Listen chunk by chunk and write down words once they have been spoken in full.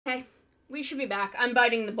We should be back. I'm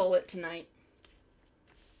biting the bullet tonight.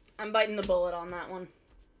 I'm biting the bullet on that one.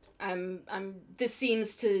 This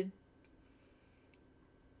seems to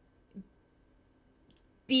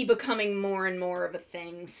be becoming more and more of a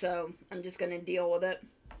thing, so I'm just gonna deal with it.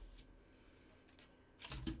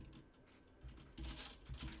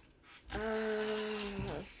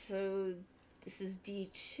 So this is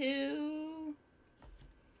D2.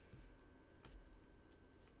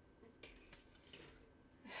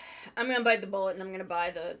 I'm gonna bite the bullet and I'm gonna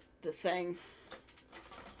buy the thing.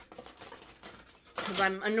 Because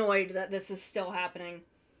I'm annoyed that this is still happening.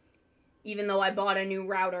 Even though I bought a new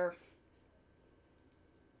router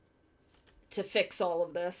to fix all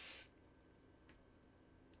of this.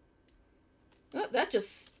 Oh, that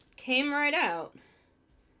just came right out.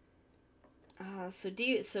 So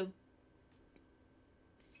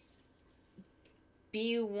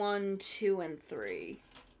B1, 2, and 3.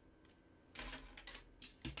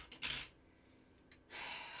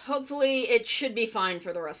 Hopefully it should be fine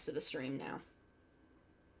for the rest of the stream now.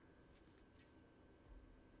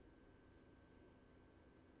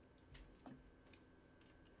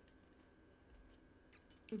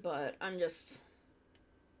 But I'm just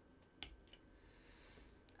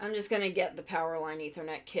gonna get the Powerline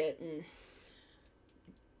Ethernet kit and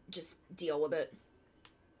just deal with it.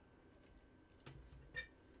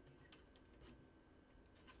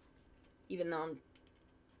 Even though I'm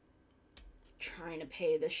trying to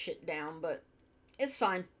pay this shit down, but it's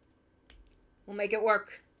fine. We'll make it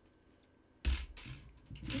work.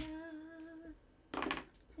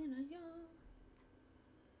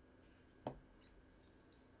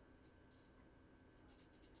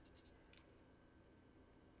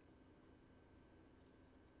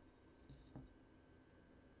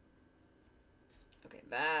 Okay,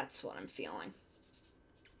 that's what I'm feeling.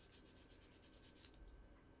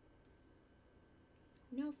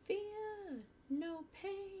 No fear, no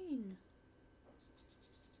pain.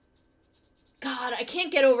 God, I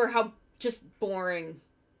can't get over how just boring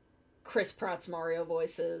Chris Pratt's Mario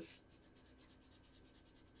voice is.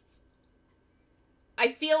 I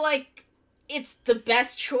feel like it's the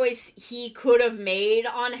best choice he could have made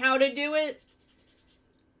on how to do it,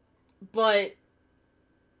 but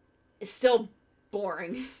it's still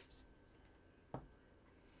boring.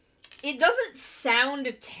 It doesn't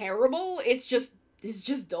sound terrible, it's just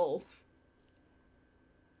dull.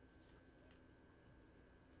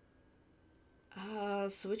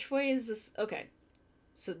 So which way is this? Okay.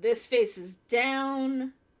 So this faces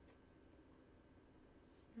down.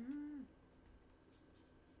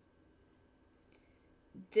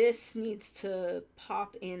 This needs to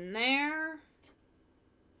pop in there.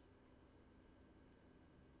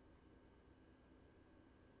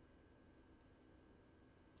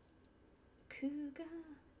 Cougar.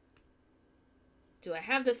 Do I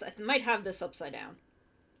have this? I might have this upside down.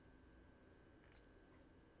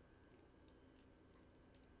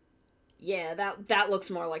 Yeah, that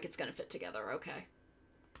looks more like it's gonna fit together. Okay.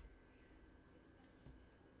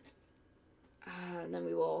 And then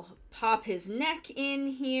we will pop his neck in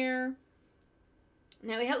here.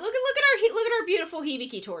 Now we have look at our beautiful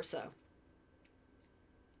Hibiki torso.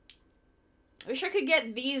 I wish I could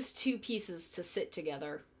get these two pieces to sit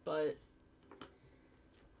together, but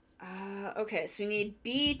okay, so we need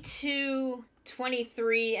B2,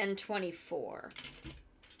 23, and 24.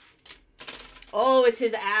 Oh, it's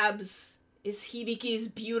his abs. It's Hibiki's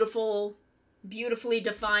beautifully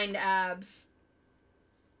defined abs.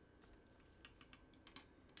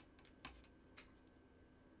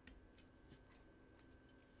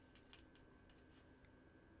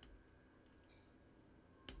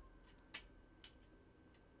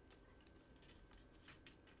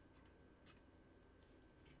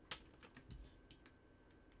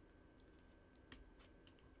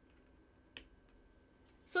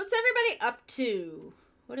 So what's everybody up to?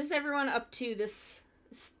 What is everyone up to this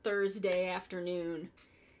Thursday afternoon?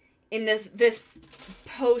 In this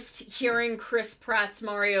post-hearing Chris Pratt's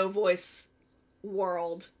Mario voice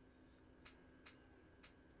world.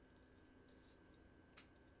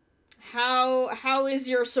 How is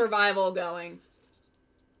your survival going?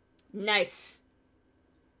 Nice.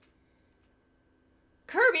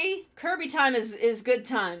 Kirby time is good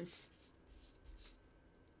times.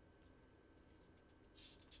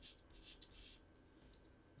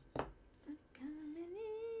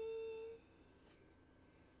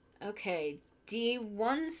 Okay,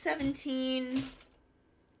 D117,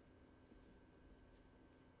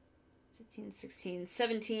 15, 16,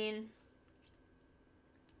 17.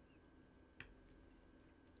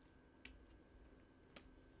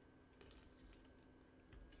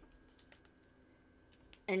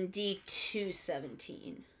 And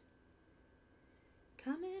D217.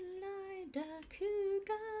 Kamen Rider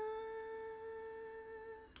Kuga.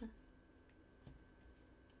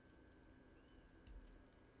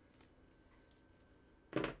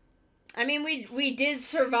 I mean, we did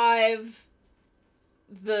survive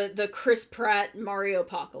the Chris Pratt Mario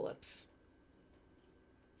apocalypse.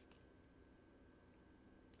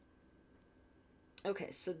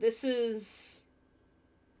 Okay, so this is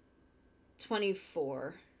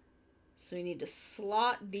 24. So we need to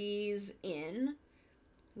slot these in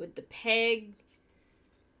with the peg,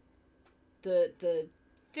 the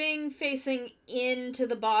thing facing into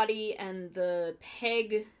the body and the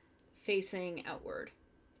peg facing outward.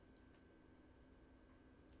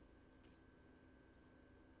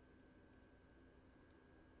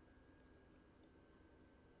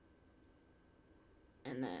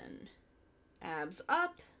 And then abs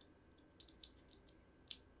up.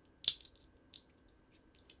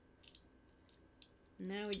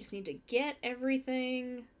 Now we just need to get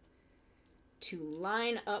everything to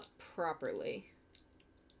line up properly.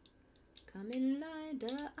 Kamen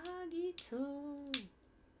Rider Agito.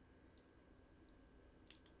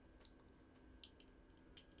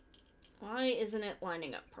 Why isn't it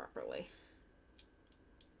lining up properly?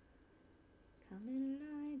 Kamen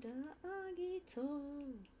Rider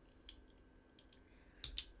Agito.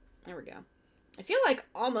 There we go. I feel like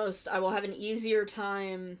almost I will have an easier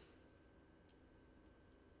time.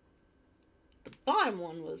 The bottom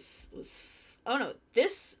one was oh no,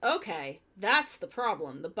 this, okay, that's the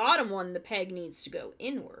problem. The bottom one, the peg needs to go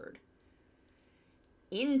inward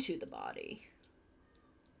into the body.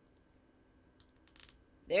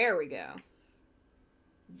 There we go.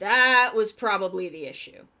 That was probably the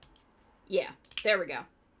issue. Yeah, there we go.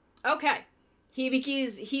 Okay.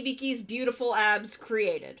 Hibiki's beautiful abs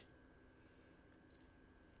created.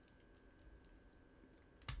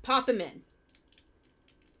 Pop him in.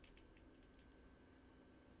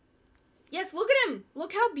 Yes, look at him.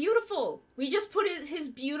 Look how beautiful. We just put his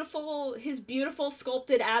beautiful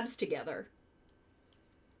sculpted abs together.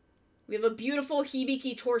 We have a beautiful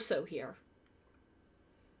Hibiki torso here.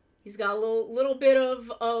 He's got a little bit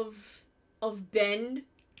of bend.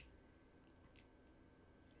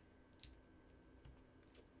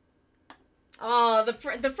 Oh, the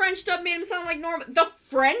French dub made him sound like normal. The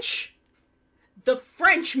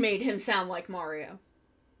French made him sound like Mario.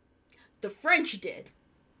 The French did.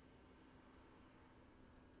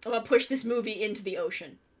 I'm gonna push this movie into the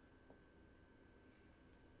ocean.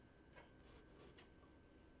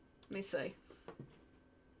 Let me see.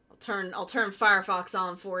 I'll turn Firefox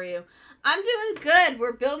on for you. I'm doing good.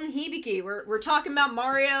 We're building Hibiki. We're talking about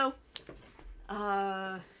Mario.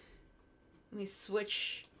 Let me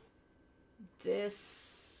switch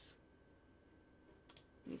this.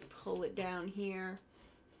 Let me pull it down here.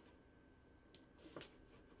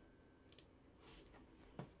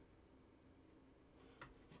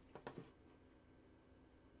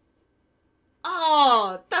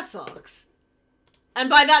 Oh, that sucks. And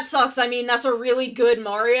by that sucks, I mean that's a really good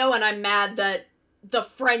Mario, and I'm mad that the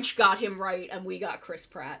French got him right and we got Chris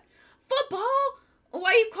Pratt. Football?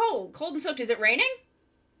 Why are you cold? Cold and soaked. Is it raining?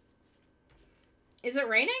 Is it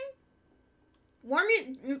raining? Warm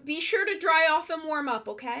you. Be sure to dry off and warm up,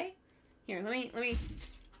 okay? Here, let me.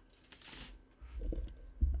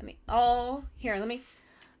 Oh, here, let me.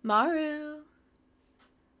 Maru,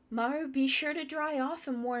 be sure to dry off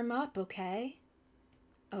and warm up, okay?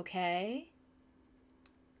 Okay?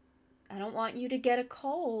 I don't want you to get a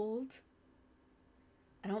cold.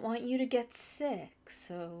 I don't want you to get sick,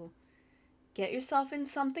 so get yourself in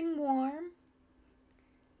something warm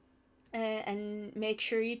and make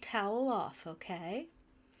sure you towel off, okay?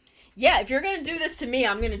 Yeah, if you're gonna do this to me,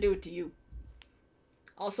 I'm gonna do it to you.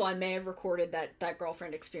 Also, I may have recorded that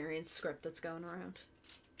girlfriend experience script that's going around.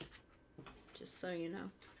 Just so you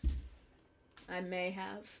know. I may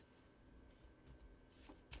have.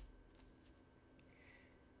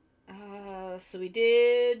 So we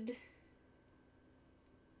did...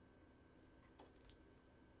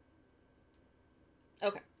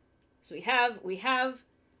 Okay. So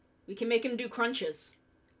we can make him do crunches.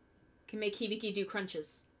 We can make Hibiki do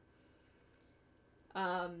crunches.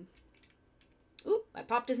 Oop, I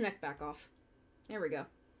popped his neck back off. There we go.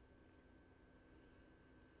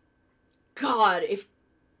 God, if...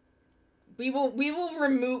 We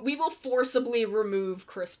will forcibly remove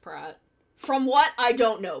Chris Pratt. From what? I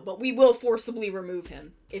don't know, but we will forcibly remove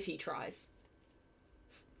him if he tries.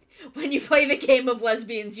 When you play the game of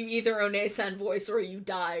lesbians, you either own a Sen voice or you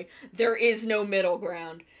die. There is no middle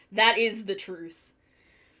ground. That is the truth.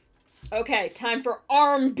 Okay, time for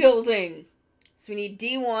arm building. So we need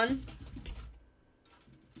D1.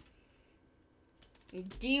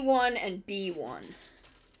 D1 and B1.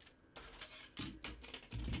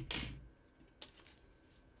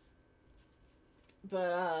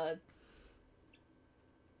 But,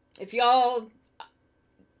 if y'all...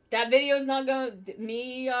 That video's not gonna...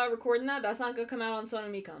 Me, recording that, that's not gonna come out on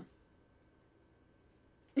Sonomicon.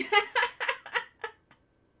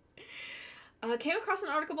 Came across an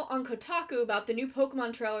article on Kotaku about the new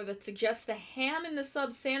Pokemon trailer that suggests the ham in the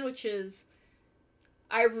sub sandwiches.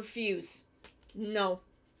 I refuse. No.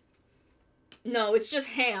 No, it's just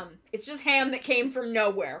ham. It's just ham that came from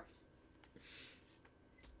nowhere.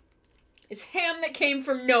 It's ham that came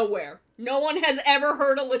from nowhere. No one has ever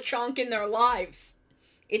heard of Lechonk in their lives.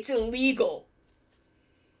 It's illegal.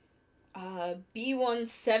 B1,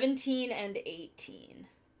 17 and 18.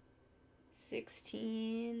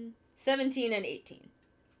 16... 17 and 18.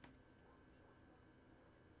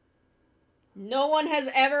 No one has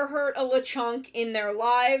ever heard a Lechonk in their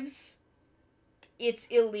lives. It's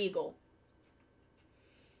illegal.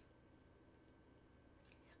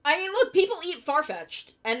 I mean, look, people eat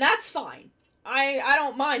Farfetch'd, and that's fine. I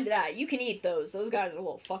don't mind that. You can eat those. Those guys are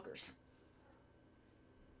little fuckers.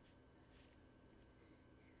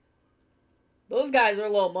 Those guys are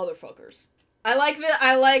little motherfuckers. I like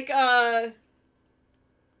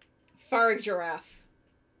Farig Giraffe.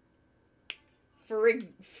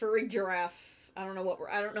 Farig Giraffe. I don't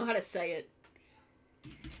know how to say it.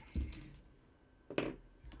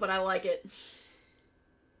 But I like it.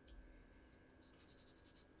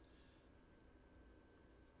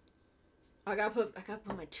 I gotta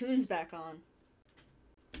put my tunes back on.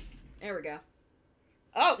 There we go.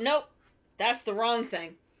 Oh, nope. That's the wrong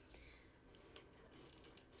thing.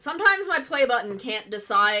 Sometimes my play button can't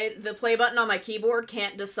decide, the play button on my keyboard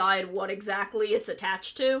can't decide what exactly it's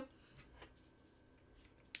attached to.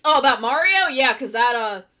 Oh, about Mario? Yeah, because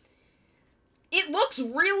that, it looks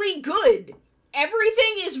really good.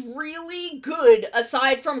 Everything is really good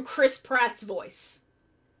aside from Chris Pratt's voice.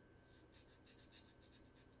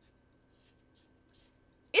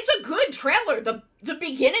 It's a good trailer. The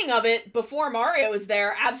beginning of it, before Mario is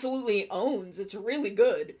there, absolutely owns. It's really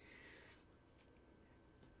good.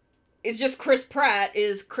 It's just Chris Pratt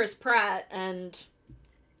is Chris Pratt, and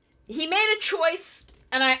he made a choice,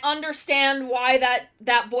 and I understand why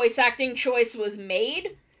that voice acting choice was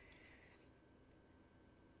made.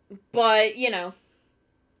 But, you know.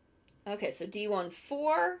 Okay, so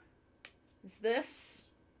D1-4 is this.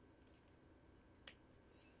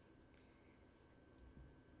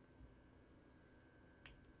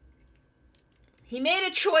 He made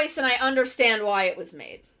a choice, and I understand why it was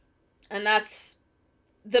made. And that's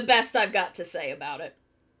the best I've got to say about it.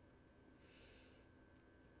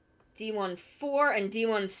 D1-4 and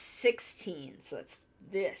D1-16. So that's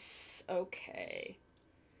this. Okay.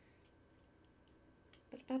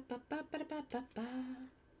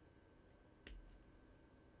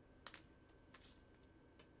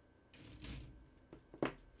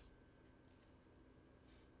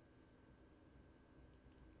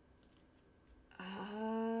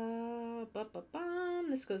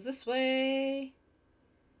 This goes this way.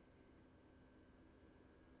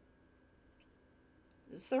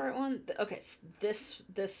 Is this the right one? Okay, so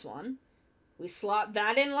this one. We slot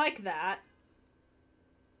that in like that.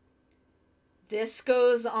 This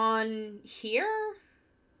goes on here?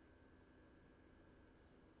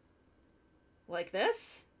 Like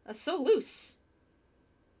this? That's so loose.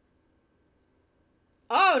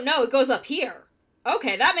 Oh, no, it goes up here.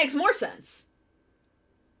 Okay, that makes more sense.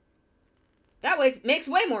 That way makes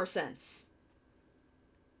way more sense.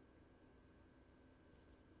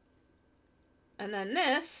 And then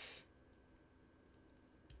this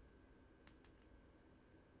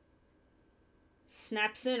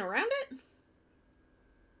snaps in around it.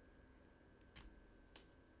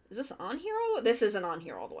 Is this on here all the way? This isn't on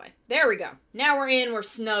here all the way. There we go. Now we're in, we're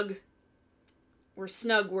snug. We're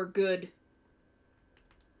snug, we're good.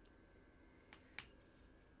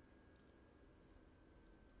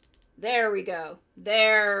 There we go.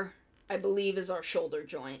 There, I believe, is our shoulder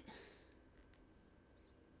joint.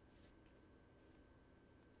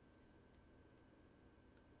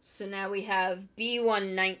 So now we have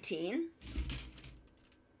B1-19.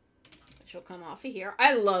 Which will come off of here.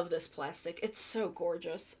 I love this plastic. It's so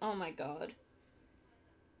gorgeous. Oh my god.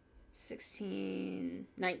 16,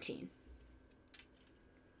 19.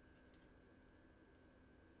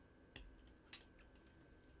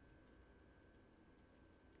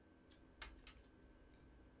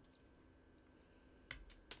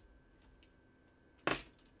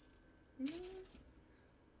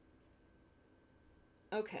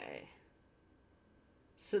 Okay.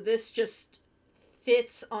 So this just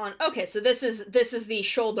fits on. Okay, so this is the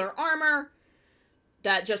shoulder armor.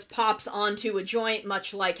 that just pops onto a joint,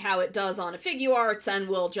 much like how it does on a Figure Arts, and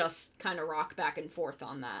will just kind of rock back and forth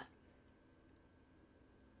on that.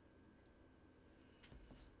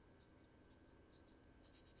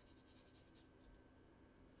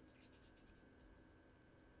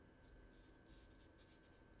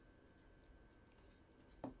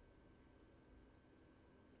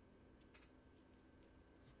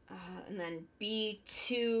 And then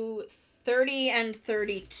B2, 30 and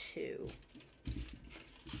 32.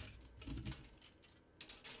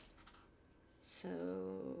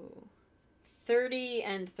 So 30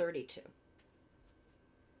 and 32.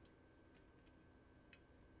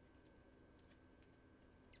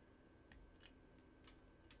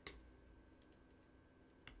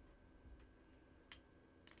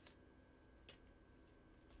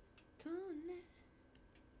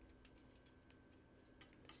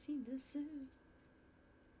 See this.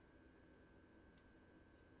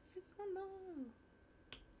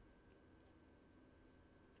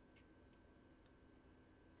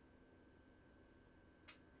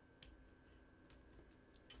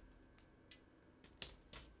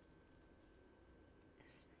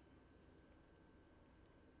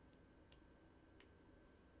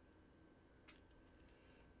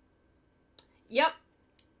 Yep.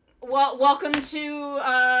 Well, welcome to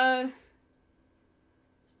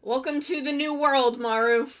the new world,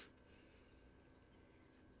 Maru.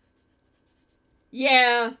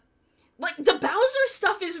 Yeah. Like, the Bowser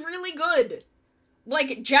stuff is really good.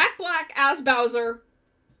 Like, Jack Black as Bowser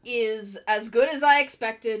is as good as I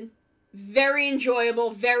expected. Very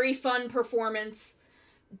enjoyable, very fun performance.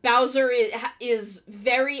 Bowser is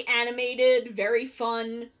very animated, very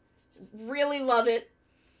fun. Really love it.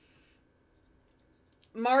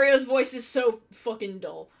 Mario's voice is so fucking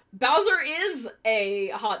dull. Bowser is a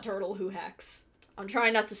hot turtle who hacks. I'm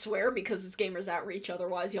trying not to swear because it's Gamers Outreach,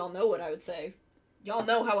 otherwise y'all know what I would say. Y'all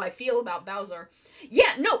know how I feel about Bowser.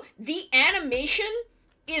 Yeah, no, the animation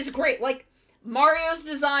is great. Like, Mario's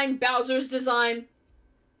design, Bowser's design.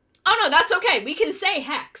 Oh no, that's okay. We can say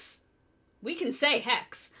hex. We can say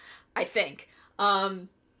hex, I think.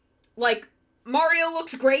 Like, Mario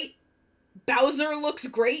looks great. Bowser looks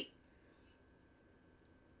great.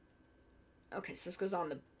 Okay, so this goes on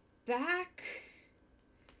the back.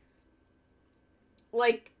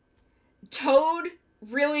 Like, Toad,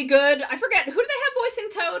 really good. I forget, who do they have voicing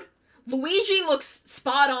Toad? Luigi looks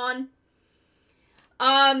spot on.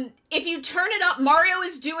 If you turn it up, Mario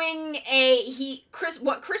is doing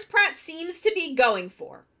what Chris Pratt seems to be going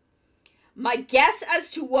for. My guess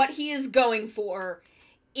as to what he is going for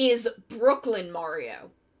is Brooklyn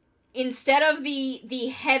Mario. Instead of the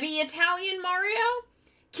heavy Italian Mario,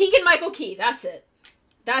 Keegan-Michael Key, that's it.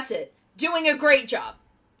 That's it. Doing a great job.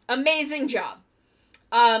 Amazing job.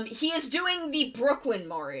 He is doing the Brooklyn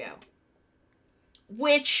Mario,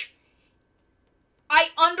 which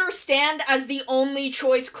I understand as the only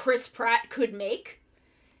choice Chris Pratt could make.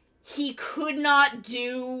 He could not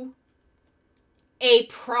do a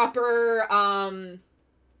proper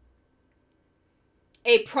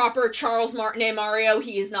Charles Martinet Mario.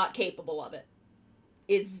 He is not capable of it.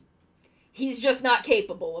 He's just not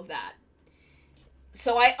capable of that.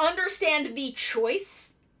 So I understand the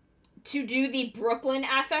choice to do the Brooklyn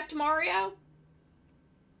Affect Mario.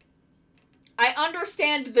 I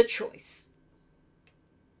understand the choice.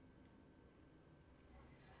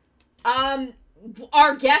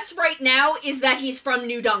 Our guess right now is that he's from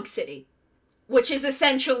New Donk City, which is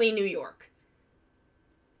essentially New York.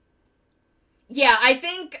 Yeah, I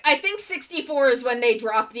think 64 is when they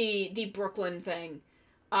drop the Brooklyn thing.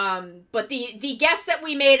 But the guess that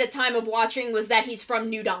we made at time of watching was that he's from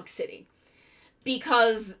New Donk City.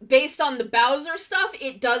 Because based on the Bowser stuff,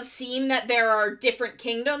 it does seem that there are different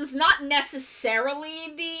kingdoms. Not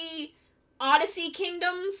necessarily the Odyssey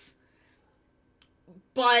kingdoms.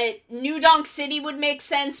 But New Donk City would make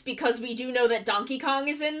sense because we do know that Donkey Kong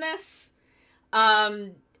is in this.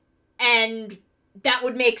 And that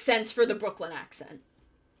would make sense for the Brooklyn accent.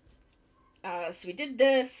 So we did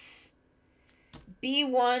this.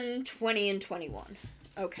 B1, 20, and 21.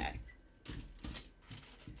 Okay.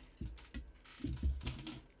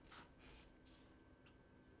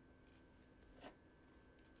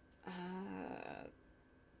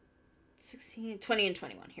 16, 20, and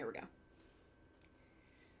 21. Here we go.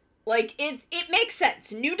 Like, it makes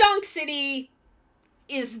sense. New Donk City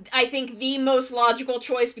is, I think, the most logical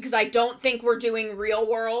choice because I don't think we're doing real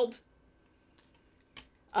world.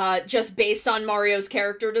 Just based on Mario's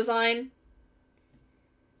character design.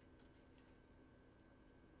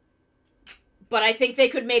 But I think they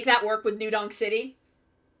could make that work with New Donk City.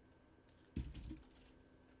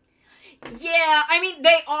 Yeah, I mean,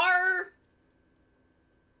 they are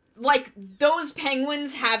like, those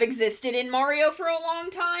penguins have existed in Mario for a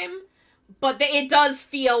long time, but it does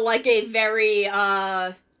feel like a very,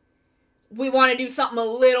 we want to do something a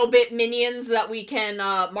little bit Minions that we can,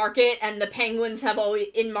 market, and the penguins have always,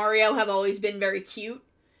 in Mario, have always been very cute.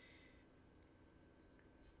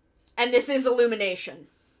 And this is Illumination.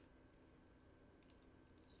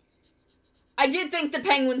 I did think the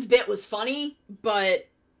penguins bit was funny, but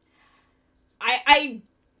I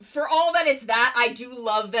for all that it's that, I do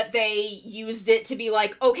love that they used it to be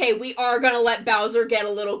like, okay, we are gonna let Bowser get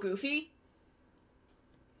a little goofy.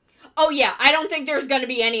 Oh yeah, I don't think there's gonna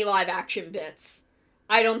be any live action bits.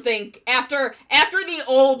 I don't think, after the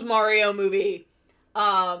old Mario movie,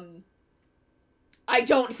 I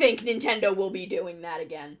don't think Nintendo will be doing that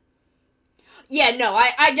again. Yeah, no,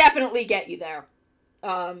 I definitely get you there.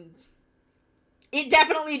 It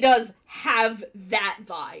definitely does have that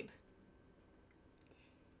vibe.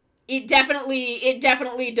 It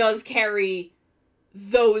definitely does carry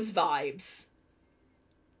those vibes.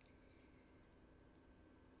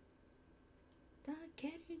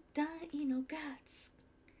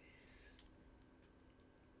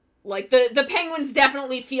 Like, the penguins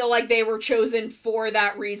definitely feel like they were chosen for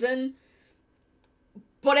that reason.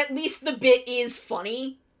 But at least the bit is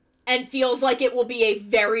funny, and feels like it will be a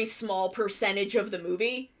very small percentage of the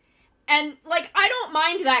movie. And, like, I don't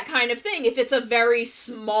mind that kind of thing if it's a very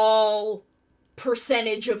small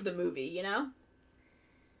percentage of the movie, you know?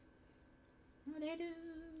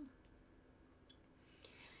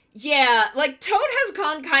 Yeah, like, Toad has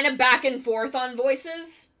gone kind of back and forth on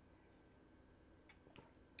voices.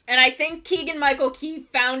 And I think Keegan-Michael Key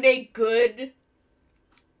found a good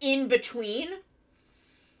in-between,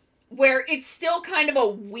 where it's still kind of a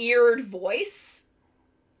weird voice,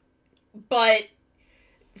 but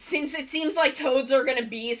since it seems like toads are gonna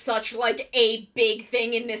be such, like, a big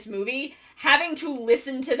thing in this movie, having to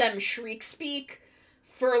listen to them shriek speak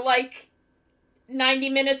for, like, 90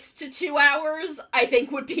 minutes to 2 hours, I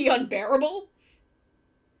think would be unbearable.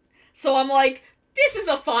 So I'm like, this is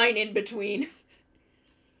a fine in-between.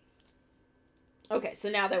 Okay, so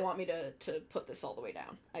now they want me to put this all the way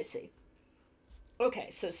down. I see. Okay,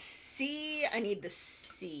 so C, I need the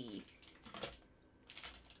C.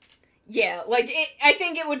 Yeah, like, I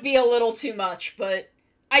think it would be a little too much, but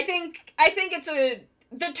I think it's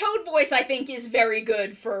the Toad voice, I think, is very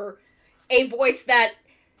good for a voice that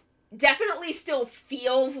definitely still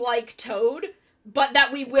feels like Toad, but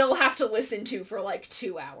that we will have to listen to for, like,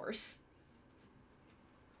 2 hours.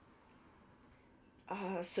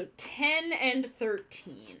 So 10 and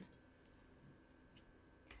 13.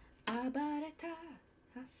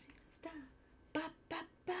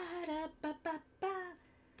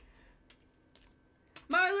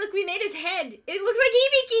 Mar, look, we made his head. It looks like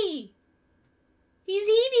Hibiki. He's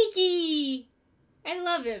Hibiki. I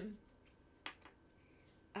love him.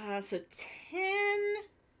 So 10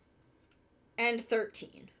 and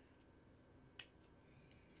 13.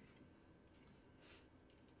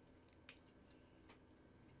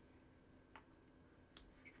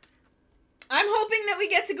 I'm hoping that we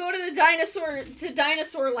get to go to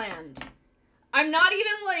Dinosaur Land. I'm not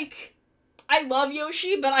even, like, I love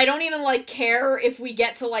Yoshi, but I don't even, like, care if we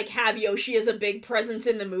get to, like, have Yoshi as a big presence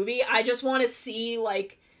in the movie. I just want to see,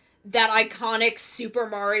 like, that iconic Super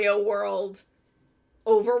Mario World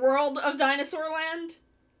overworld of Dinosaur Land.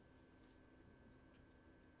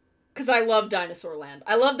 Because I love Dinosaur Land.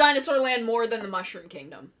 I love Dinosaur Land more than the Mushroom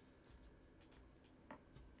Kingdom.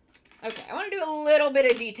 Okay, I want to do a little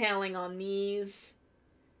bit of detailing on these.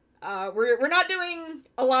 We're not doing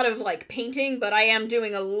a lot of, like, painting, but I am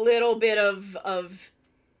doing a little bit of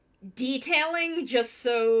detailing, just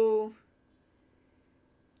so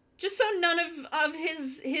none of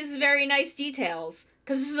his very nice details,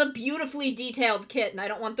 because this is a beautifully detailed kit, and I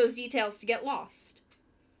don't want those details to get lost.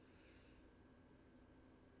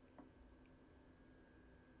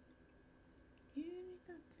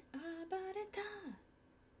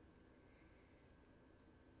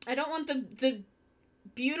 I don't want the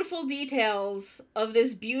beautiful details of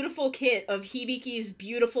this beautiful kit of Hibiki's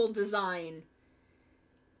beautiful design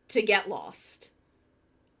to get lost.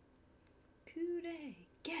 Kure,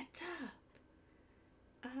 get up.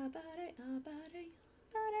 Abare, abare,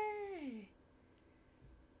 abare.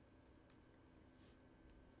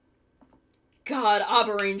 God,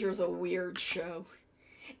 Abba Ranger's a weird show.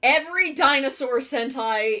 Every dinosaur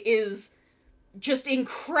Sentai is just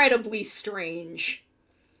incredibly strange.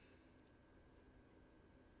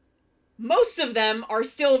 Most of them are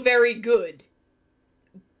still very good,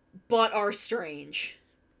 but are strange.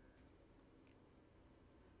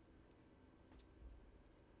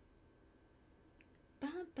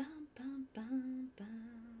 Bum, bum, bum, bum, bum.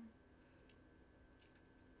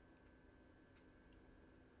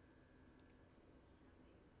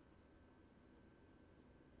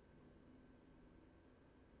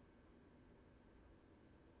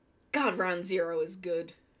 God, round 0 is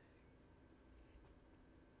good.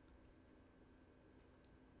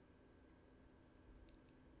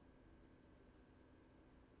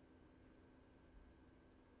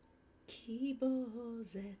 Kibo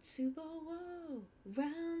zetsubo wo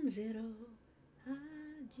round 0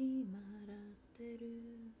 hajimarateru.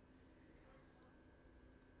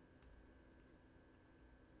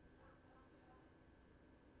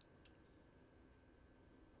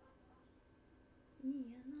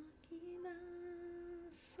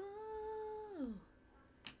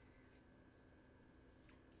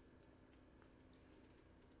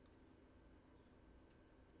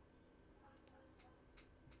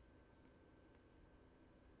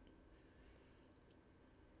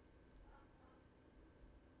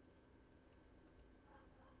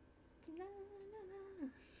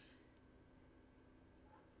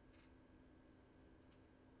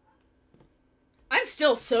 I'm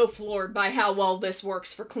still so floored by how well this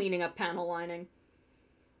works for cleaning up panel lining.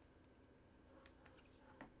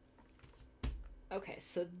 Okay,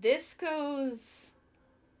 so this goes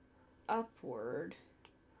upward.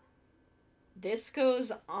 This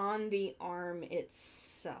goes on the arm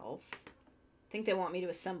itself. I think they want me to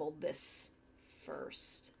assemble this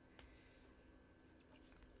first.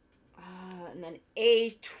 And then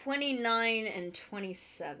A29 and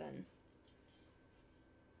 27.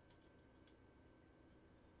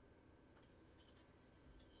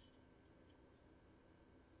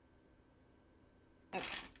 Okay.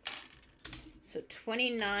 So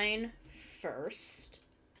 29 first.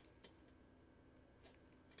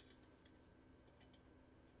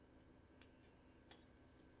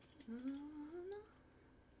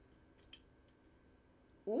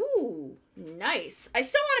 Ooh, nice. I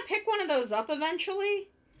still want to pick one of those up eventually,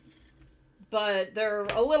 but they're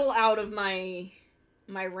a little out of my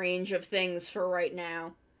range of things for right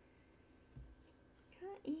now.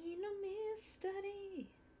 Mystery.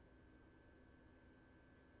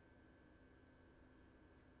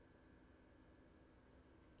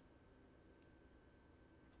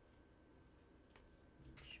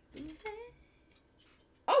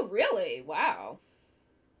 Oh, really? Wow.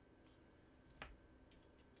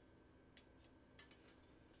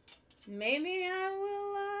 Maybe I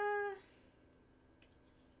will,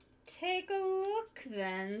 take a look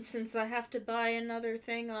then, since I have to buy another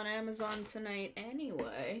thing on Amazon tonight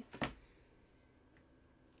anyway.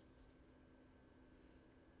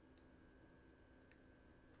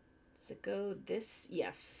 Does it go this?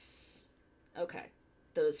 Yes. Okay.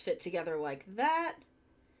 Those fit together like that,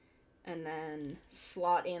 and then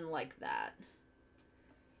slot in like that.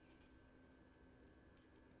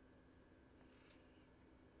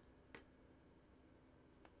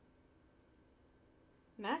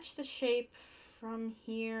 Match the shape from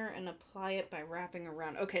here and apply it by wrapping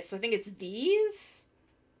around. Okay, so I think it's these.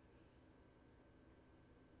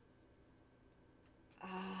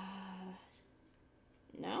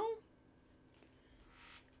 No?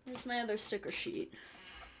 Where's my other sticker sheet?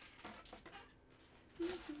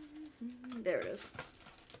 There it is.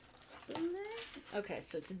 Okay,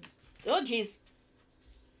 so it's... Oh, jeez.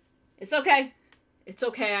 It's okay. It's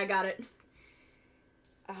okay, I got it.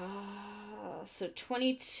 So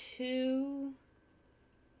 22...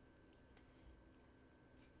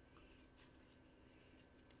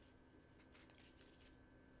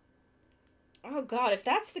 Oh god, if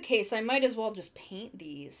that's the case, I might as well just paint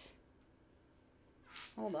these.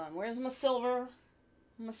 Hold on, where's my silver?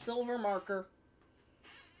 My silver marker.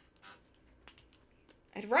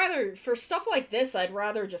 I'd rather, for stuff like this, I'd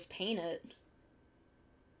rather just paint it.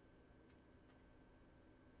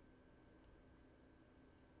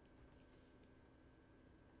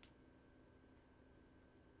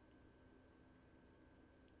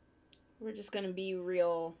 We're just gonna be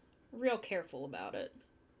real careful about it.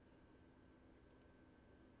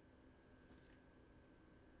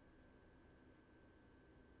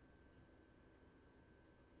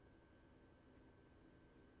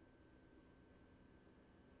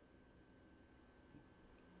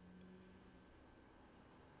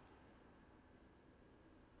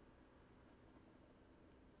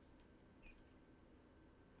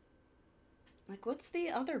 Like, what's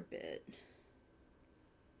the other bit?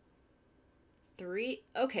 3.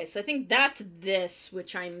 Okay, so I think that's this,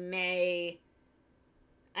 which I may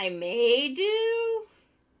do.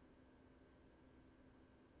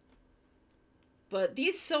 But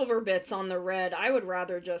these silver bits on the red, I would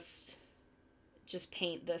rather just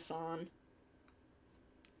paint this on.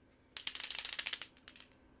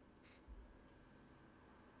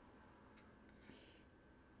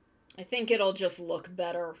 I think it'll just look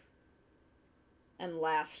better and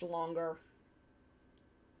last longer.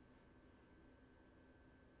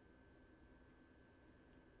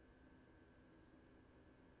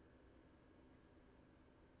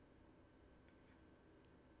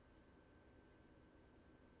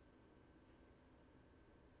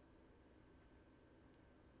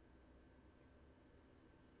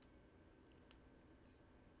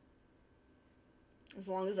 As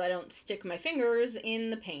long as I don't stick my fingers in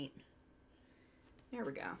the paint. There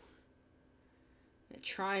we go. I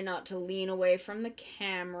try not to lean away from the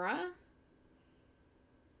camera.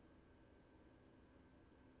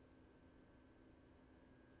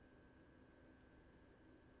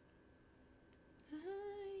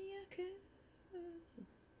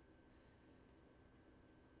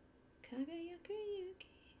 Kagayakuyuki.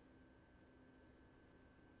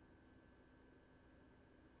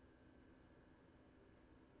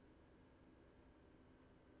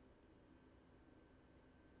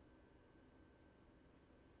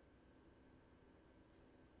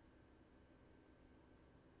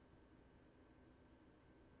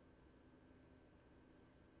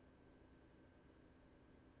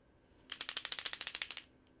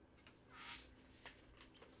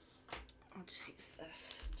 I'll just use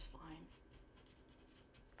this. It's fine.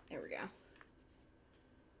 There we go.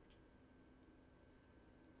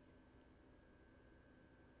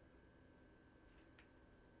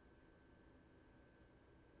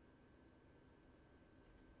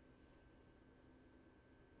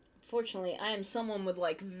 Fortunately, I am someone with,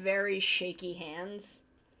 like, very shaky hands.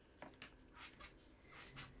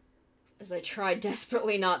 As I try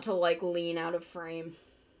desperately not to, like, lean out of frame.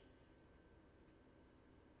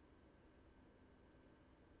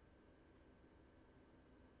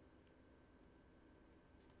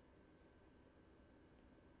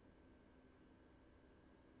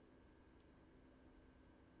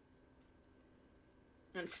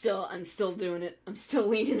 I'm still doing it. I'm still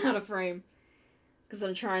leaning out of frame. Because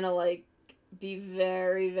I'm trying to, like, be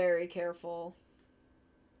very, very careful.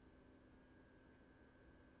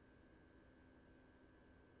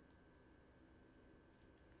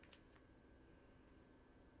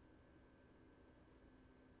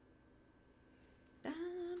 Bam,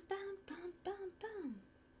 bam, bam, bam, bam.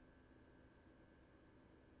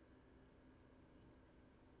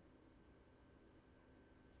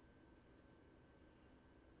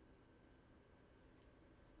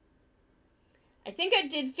 I think I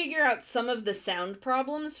did figure out some of the sound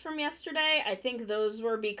problems from yesterday. I think those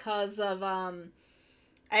were because of, I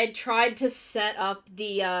had tried to set up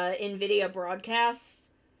the, NVIDIA broadcast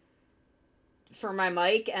for my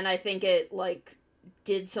mic, and I think it, like,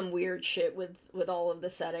 did some weird shit with all of the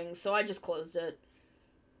settings, so I just closed it.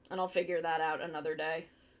 And I'll figure that out another day.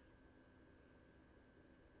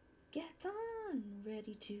 Get on,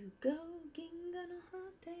 ready to go, ginga no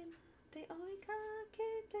hate mate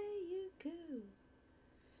oikakete yuku.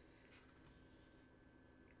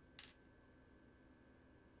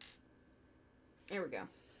 There we go.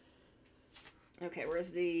 Okay, where's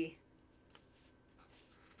the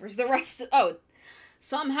rest? Oh,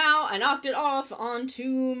 somehow I knocked it off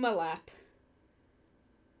onto my lap.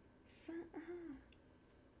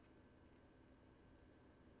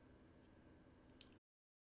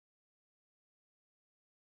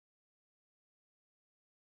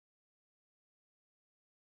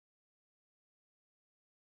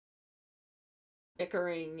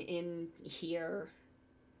 Bickering in here.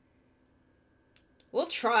 We'll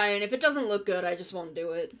try, and if it doesn't look good, I just won't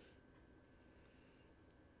do it.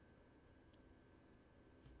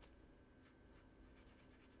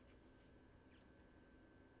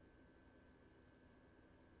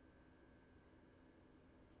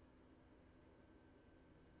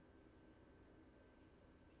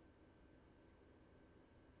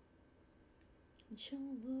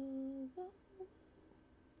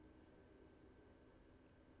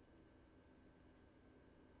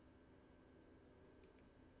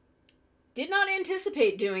 Did not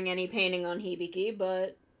anticipate doing any painting on Hibiki,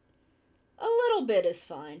 but a little bit is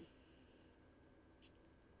fine.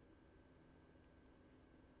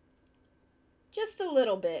 Just a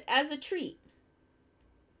little bit, as a treat.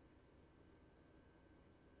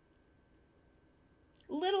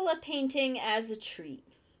 Little a painting as a treat.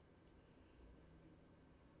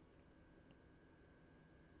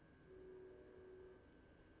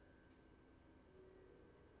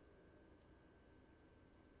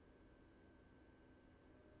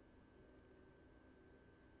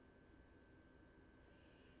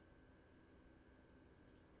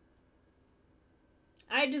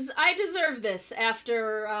 I deserve this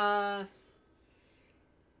after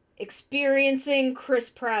experiencing Chris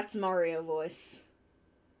Pratt's Mario voice.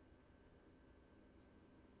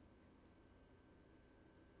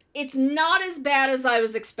 It's not as bad as I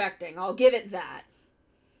was expecting. I'll give it that.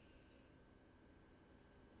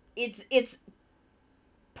 It's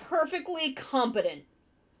perfectly competent.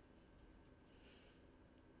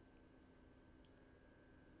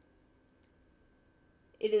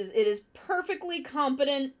 It is perfectly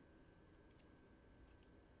competent,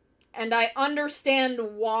 and I understand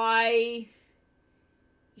why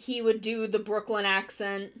he would do the Brooklyn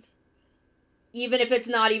accent. Even if it's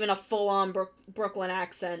not even a full-on Brooklyn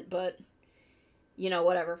accent, but, you know,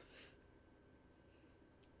 whatever.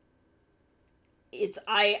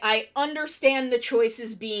 I understand the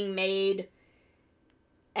choices being made,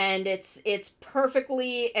 and it's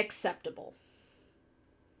perfectly acceptable.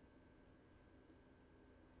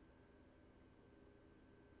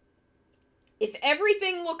 If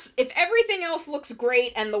everything else looks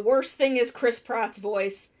great and the worst thing is Chris Pratt's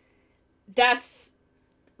voice, that's,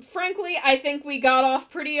 frankly, I think we got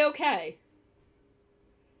off pretty okay.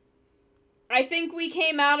 I think we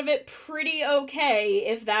came out of it pretty okay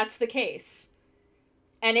if that's the case.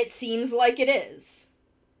 And it seems like it is.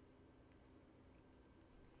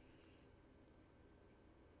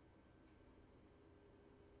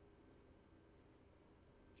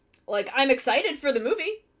 Like, I'm excited for the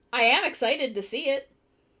movie. I am excited to see it.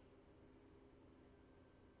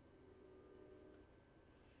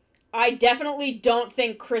 I definitely don't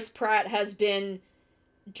think Chris Pratt has been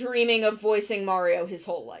dreaming of voicing Mario his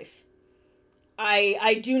whole life.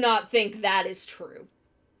 I do not think that is true.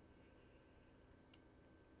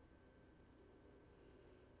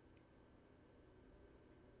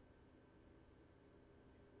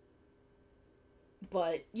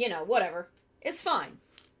 But, you know, whatever. It's fine.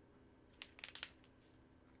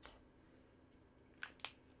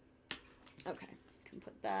 Okay, can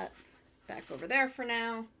put that back over there for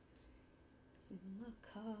now.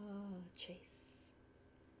 Chase.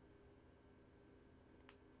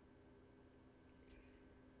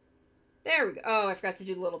 There we go. Oh, I forgot to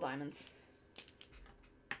do little diamonds.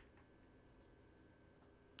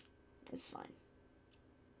 It's fine.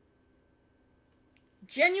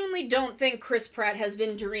 Genuinely don't think Chris Pratt has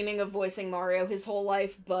been dreaming of voicing Mario his whole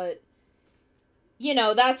life, but, you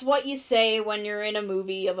know, that's what you say when you're in a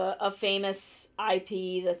movie of a famous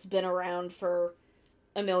IP that's been around for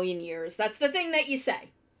a million years. That's the thing that you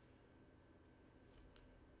say.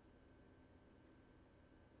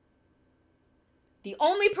 The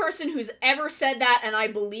only person who's ever said that, and I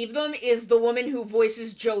believe them, is the woman who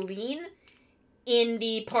voices Jolene in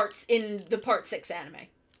the Part 6 anime.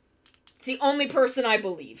 It's the only person I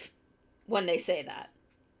believe when they say that.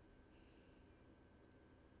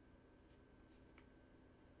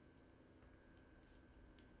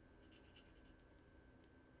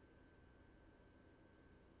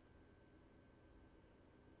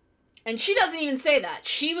 And she doesn't even say that.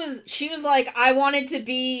 She was like, I wanted to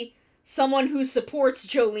be someone who supports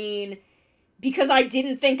Jolene because I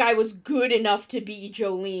didn't think I was good enough to be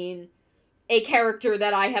Jolene, a character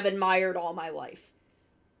that I have admired all my life.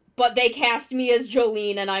 But they cast me as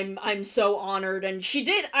Jolene, and I'm so honored. And she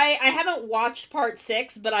did. I haven't watched Part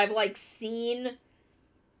 6, but I've, like, seen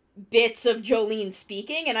bits of Jolene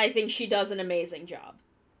speaking, and I think she does an amazing job.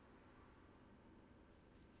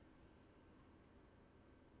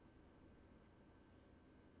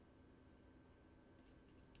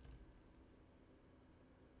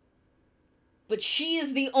 But she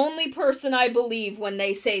is the only person I believe when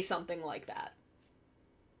they say something like that.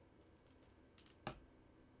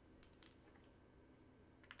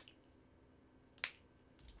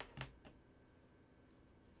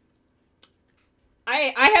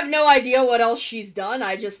 I have no idea what else she's done.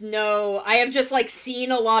 I just know, I have just, like,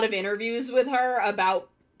 seen a lot of interviews with her about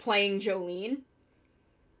playing Jolene.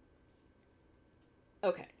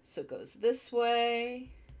 Okay, so it goes this way.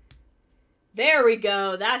 There we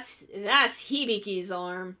go. That's Hibiki's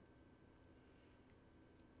arm.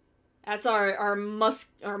 That's our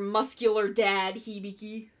muscular dad,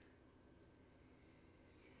 Hibiki.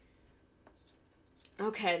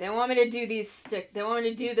 Okay, they want me to do they want me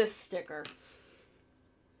to do this sticker.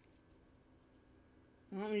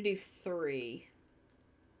 I want me to do 3.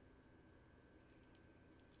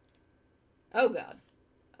 Oh god.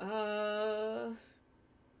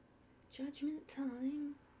 Judgment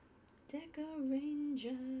time. Decoranger.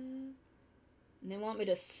 And they want me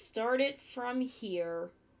to start it from here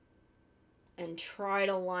and try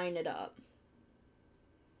to line it up.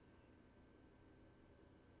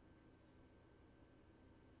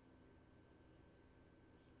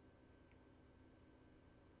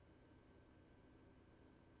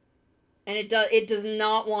 And it does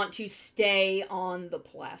not want to stay on the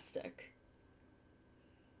plastic.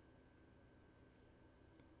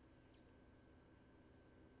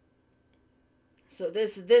 So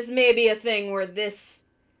this may be a thing where this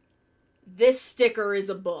sticker is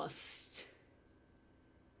a bust.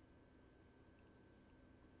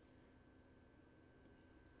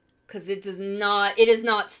 Because it is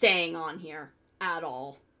not staying on here at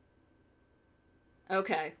all.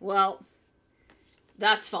 Okay, well,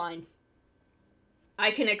 that's fine. I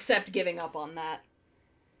can accept giving up on that.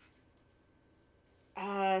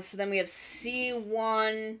 So then we have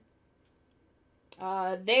C1.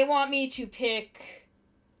 They want me to pick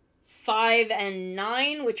 5 and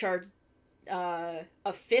 9, which are a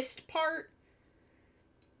fist part.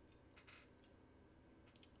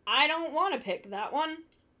 I don't want to pick that one.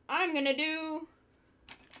 I'm gonna do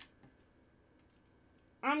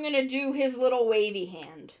his little wavy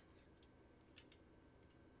hand.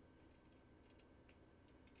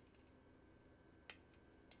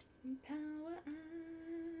 Power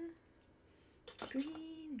eye,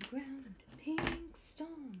 green ground, pink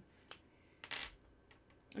stone.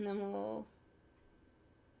 And then we'll...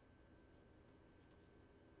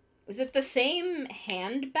 Is it the same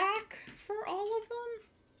hand back for all of them?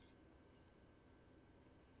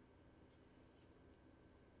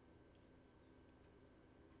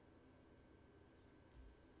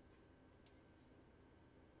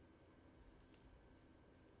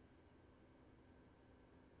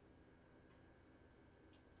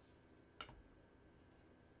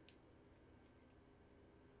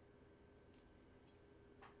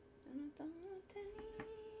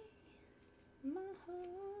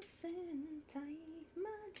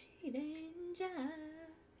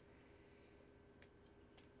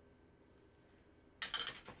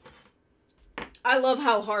 I love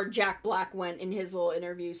how hard Jack Black went in his little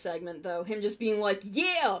interview segment, though. Him just being like,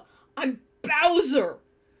 yeah, I'm Bowser.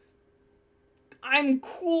 I'm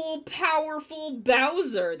cool, powerful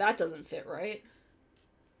Bowser. That doesn't fit right.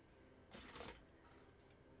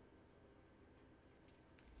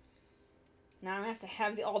 Now I have to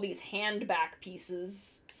have all these hand back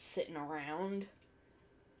pieces sitting around,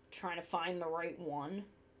 trying to find the right one.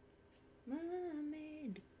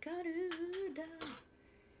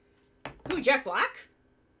 Who, Jack Black?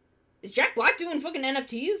 Is Jack Black doing fucking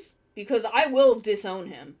NFTs? Because I will disown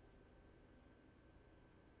him.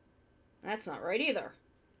 That's not right either.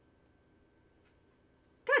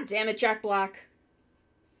 God damn it, Jack Black.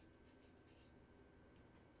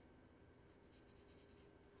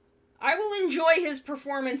 I will enjoy his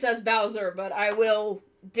performance as Bowser, but I will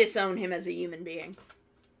disown him as a human being.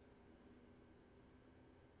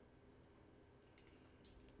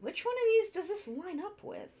 Which one of these does this line up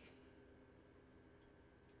with?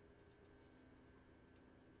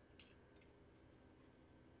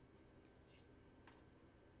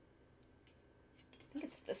 I think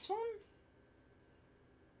it's this one?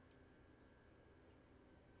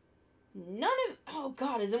 None of... Oh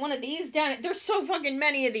god, is it one of these? Damn it, there's so fucking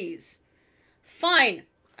many of these. Fine.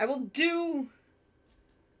 I will do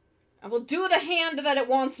the hand that it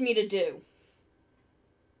wants me to do.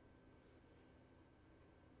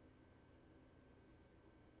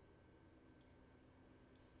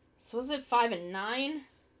 So was it 5 and 9?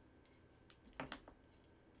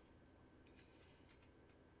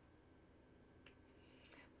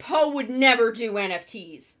 Poe would never do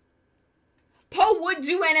NFTs. Poe would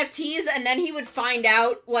do NFTs and then he would find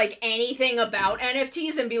out, like, anything about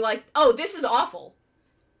NFTs and be like, oh, this is awful.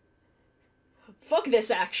 Fuck this,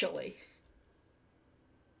 actually.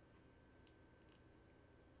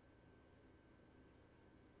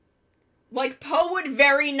 Like, Poe would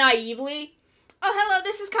very naively, oh, hello,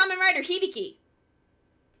 this is Kamen Rider Hibiki.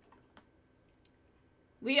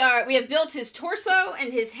 We have built his torso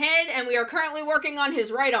and his head, and we are currently working on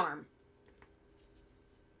his right arm.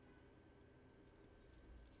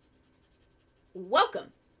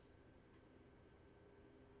 Welcome.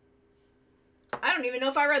 I don't even know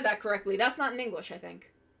if I read that correctly. That's not in English, I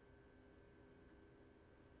think.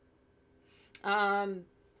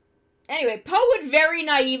 Anyway, Poe would very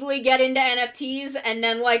naively get into NFTs and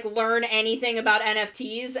then, like, learn anything about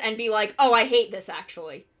NFTs and be like, oh, I hate this,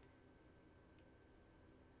 actually.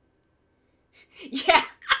 Yeah.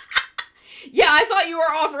 Yeah, I thought you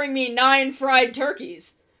were offering me 9 fried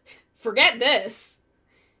turkeys. Forget this.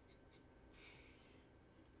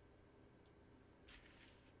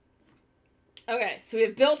 Okay, so we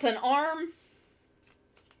have built an arm.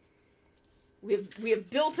 We have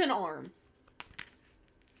built an arm.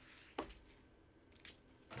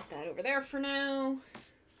 Put that over there for now.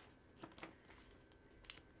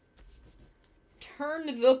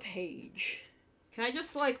 Turn the page. Can I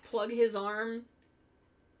just, like, plug his arm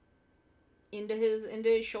into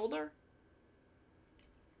his shoulder?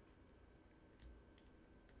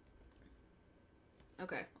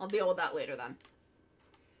 Okay, I'll deal with that later then.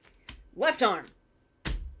 Left arm.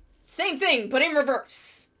 Same thing, but in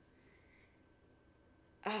reverse.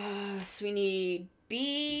 So we need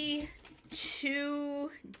B2,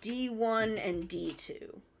 D1, and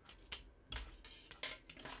D2.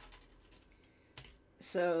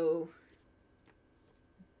 So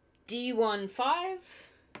D1, 5.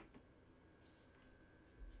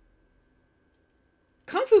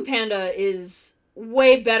 Kung Fu Panda is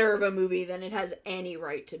way better of a movie than it has any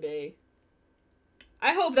right to be.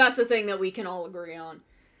 I hope that's a thing that we can all agree on.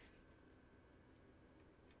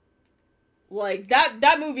 Like,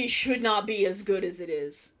 that movie should not be as good as it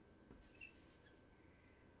is.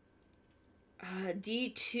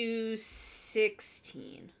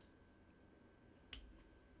 D216.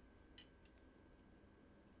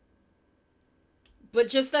 But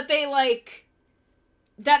just that they, like...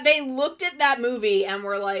 That they looked at that movie and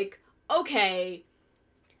were like, okay,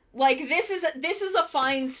 like, this is a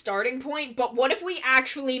fine starting point, but what if we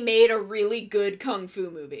actually made a really good Kung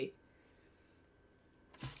Fu movie?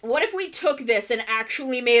 What if we took this and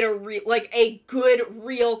actually made a good,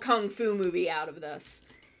 real Kung Fu movie out of this?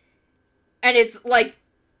 And it's, like,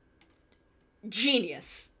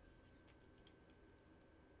 genius.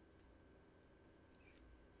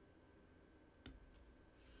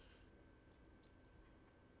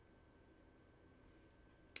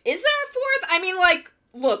 Is there a fourth? I mean, like,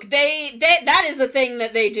 look, that is a thing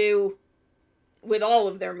that they do with all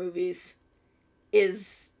of their movies,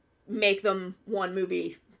 is make them one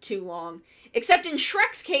movie too long. Except in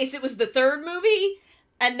Shrek's case, it was the third movie,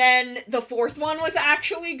 and then the fourth one was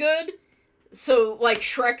actually good. So, like,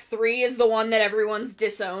 Shrek 3 is the one that everyone's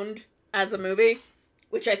disowned as a movie,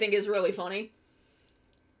 which I think is really funny.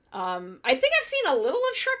 I think I've seen a little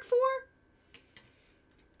of Shrek 4.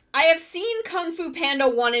 I have seen Kung Fu Panda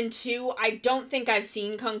 1 and 2. I don't think I've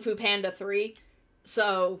seen Kung Fu Panda 3.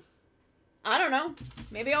 So, I don't know.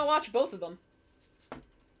 Maybe I'll watch both of them.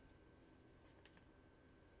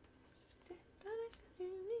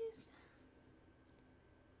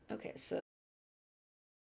 Okay, so...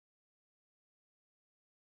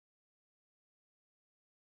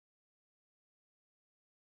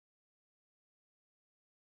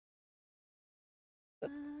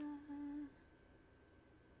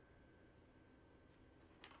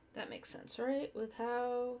 that makes sense, right? With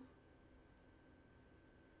how...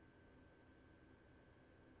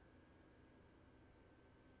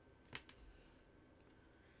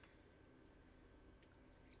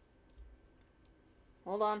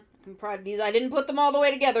 Hold on. I can pry these. I didn't put them all the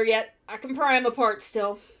way together yet. I can pry them apart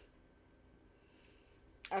still.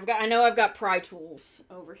 I know I've got pry tools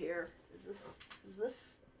over here. Is this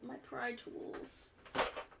my pry tools?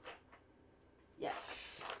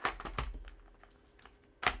 Yes.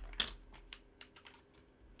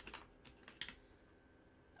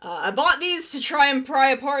 I bought these to try and pry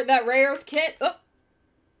apart that Rare Earth kit. Oh!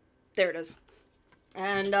 There it is.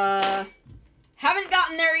 And, haven't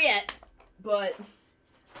gotten there yet, but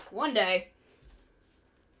one day.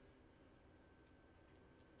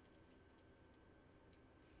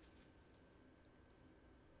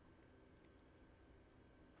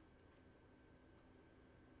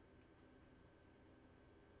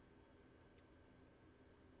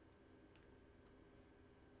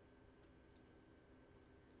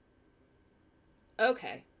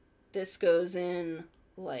 Okay. This goes in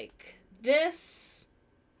like this.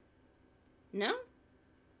 No?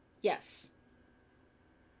 Yes.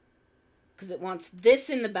 Because it wants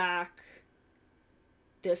this in the back.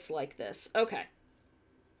 This like this. Okay.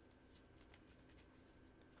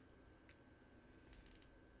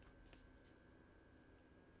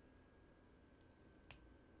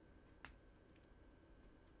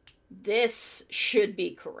 This should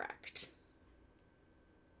be correct.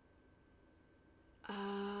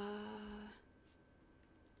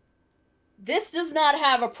 This does not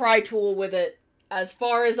have a pry tool with it, as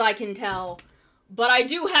far as I can tell, but I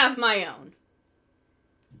do have my own.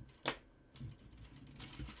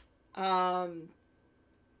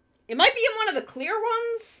 It might be in one of the clear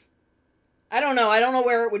ones? I don't know. I don't know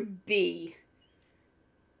where it would be.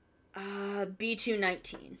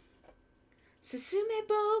 B219. Susume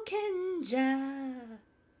Bokenja.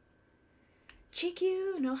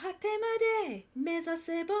 Chikyu no hate made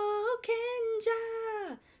mezase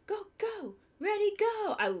Bokenja. Go, go, ready,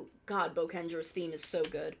 go. God, Bokenja's theme is so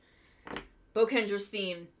good. Bokenja's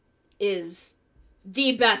theme is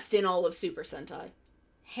the best in all of Super Sentai.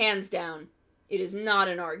 Hands down. It is not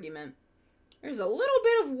an argument. There's a little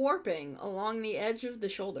bit of warping along the edge of the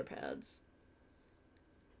shoulder pads.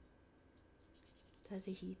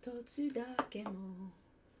 Tade hitotsu dake mo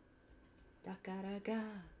dakara ga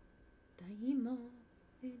daimo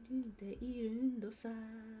de irundo sa.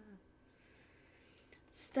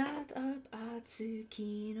 Start up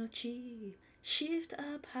Atsuki no chi, shift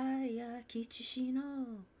up haya kichishi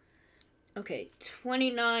no. Okay,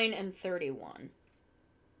 29 and 31.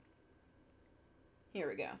 Here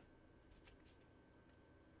we go.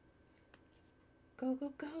 Go,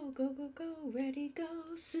 go, go, go, go, go, ready,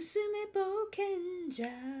 go, Susume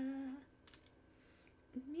Bokenja.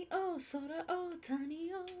 Ni o sora o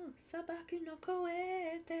tani o sabaku no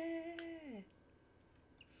koete.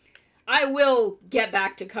 I will get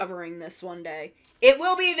back to covering this one day. It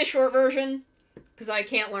will be the short version, because I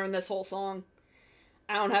can't learn this whole song.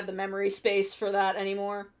 I don't have the memory space for that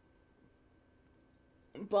anymore.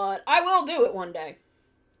 But I will do it one day.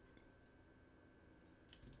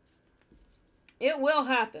 It will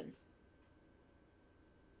happen.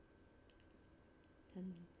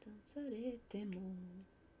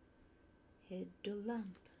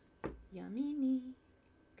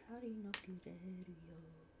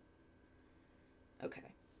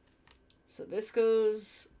 Okay. So this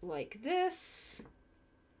goes like this.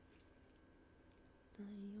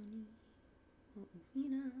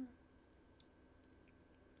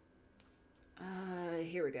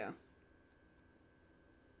 Here we go.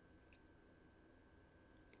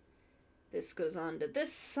 This goes on to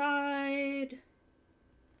this side.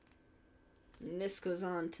 And this goes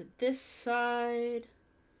on to this side.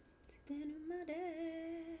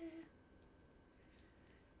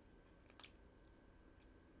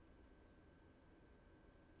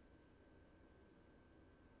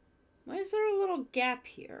 Why is there a little gap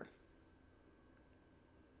here?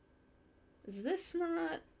 Is this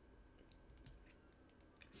not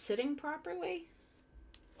sitting properly?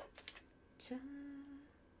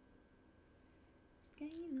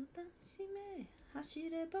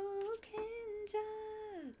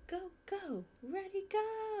 Go, go, ready,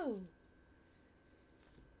 go!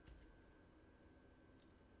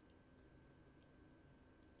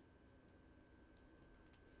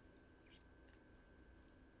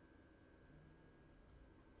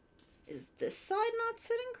 Is this side not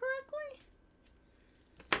sitting correctly?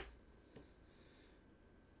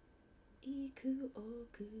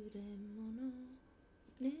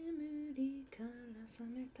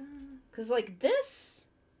 Because, like, this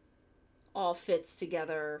all fits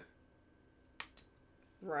together,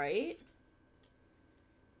 right?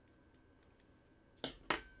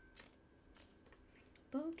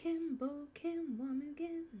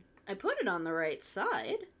 I put it on the right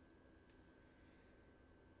side.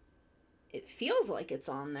 It feels like it's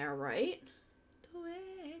on there, right?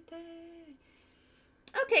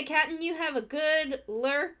 Okay, Captain, you have a good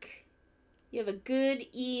lurk. You have a good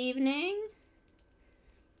evening.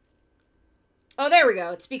 Oh, there we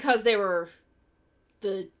go. It's because they were...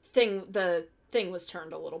 The thing was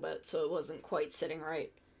turned a little bit, so it wasn't quite sitting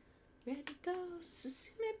right. Ready to go,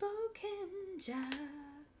 Susume Bokenja.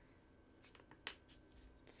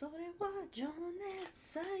 Sore wa jonet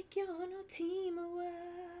saikyo no teamwork.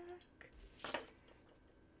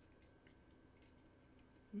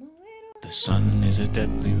 The sun is a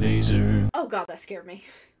deadly laser. Oh god, that scared me.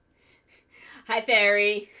 Hi,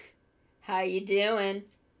 Fairy. How you doing?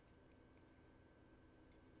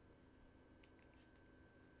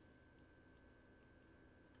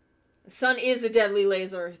 The sun is a deadly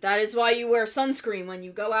laser. That is why you wear sunscreen when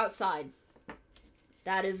you go outside.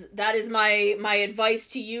 That is my advice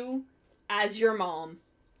to you as your mom.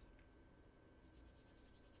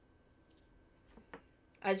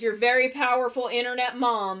 As your very powerful internet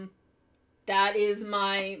mom, that is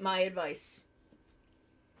my advice.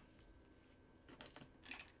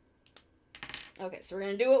 Okay, so we're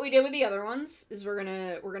gonna do what we did with the other ones, is we're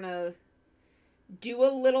gonna do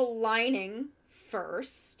a little lining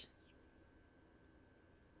first.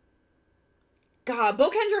 God,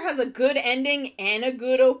 Bokendra has a good ending and a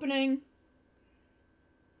good opening.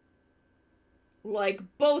 Like,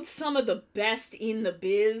 both some of the best in the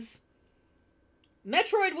biz.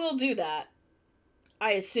 Metroid will do that.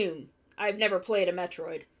 I assume. I've never played a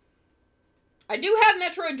Metroid. I do have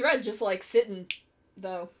Metroid Dread just, like, sitting,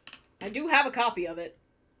 though. I do have a copy of it.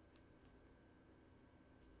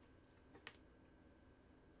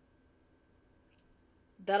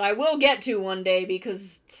 That I will get to one day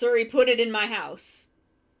because Suri put it in my house.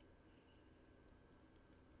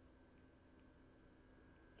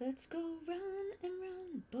 Let's go run and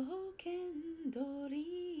run, Bokendorima.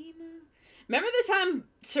 Remember the time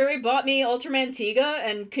Suri bought me Ultraman Tiga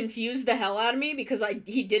and confused the hell out of me because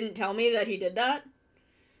he didn't tell me that he did that?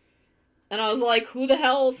 And I was like, who the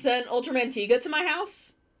hell sent Ultraman Tiga to my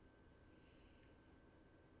house?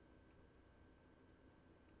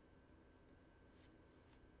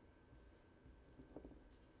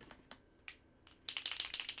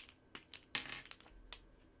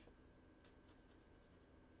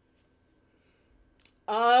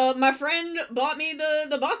 My friend bought me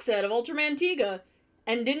the box set of Ultraman Tiga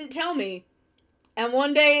and didn't tell me. And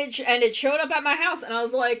one day it showed up at my house and I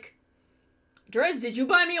was like, Drez, did you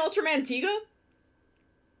buy me Ultraman Tiga?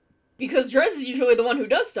 Because Drez is usually the one who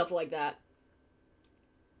does stuff like that.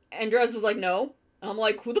 And Drez was like, no. And I'm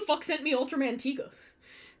like, who the fuck sent me Ultraman Tiga?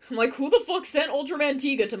 I'm like, who the fuck sent Ultraman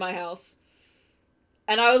Tiga to my house?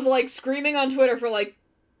 And I was, like, screaming on Twitter for, like,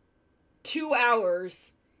 2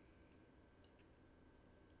 hours.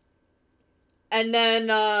 And then,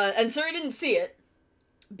 and Suri didn't see it.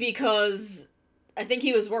 Because I think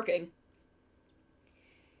he was working.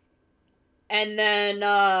 And then,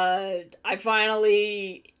 I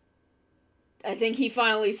think he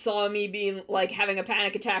finally saw me being, like, having a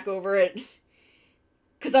panic attack over it.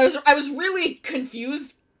 Because I was really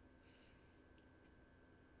confused.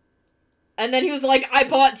 And then he was like, I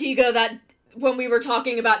bought Tiga when we were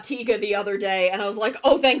talking about Tiga the other day. And I was like,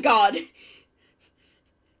 oh, thank God.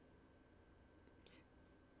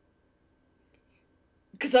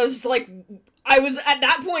 Because I was just like, I was at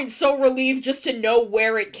that point so relieved just to know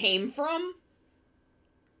where it came from.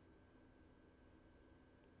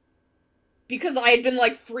 Because I had been,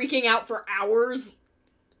 like, freaking out for hours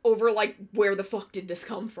over, like, where the fuck did this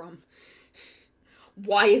come from?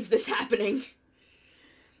 Why is this happening?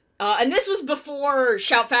 And this was before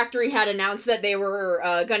Shout Factory had announced that they were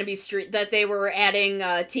gonna be that they were adding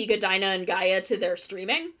Tiga, Dyna, and Gaia to their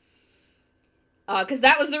streaming. Because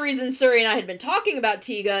that was the reason Suri and I had been talking about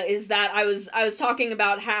Tiga, is that I was talking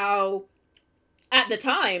about how, at the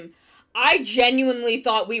time, I genuinely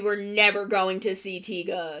thought we were never going to see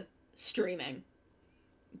Tiga streaming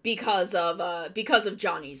because of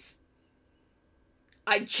Johnny's.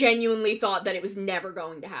 I genuinely thought that it was never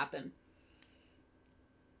going to happen.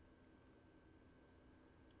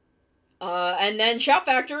 And then Shout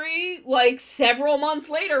Factory, like, several months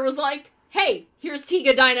later was like, hey, here's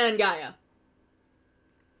Tiga, Dyna, and Gaia.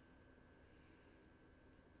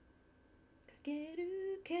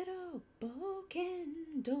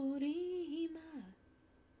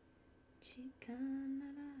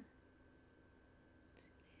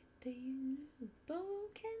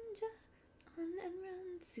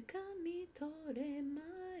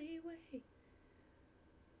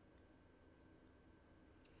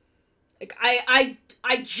 Like,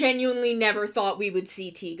 I genuinely never thought we would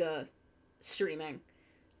see Tiga streaming.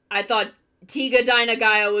 I thought Tiga, Dyna,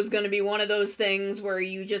 Gaia was going to be one of those things where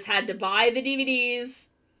you just had to buy the DVDs,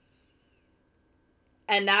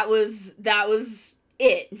 and that was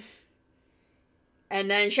it. And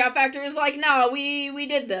then Shout Factory was like, no, we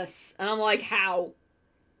did this. And I'm like, how?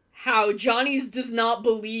 How? Johnny's does not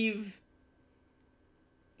believe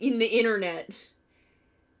in the internet.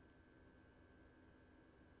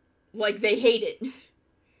 Like, they hate it.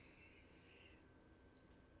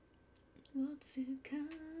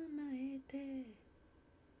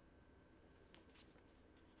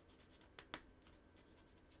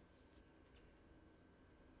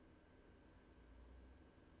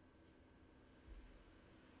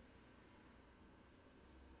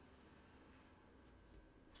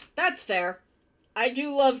 That's fair. I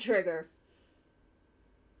do love Trigger.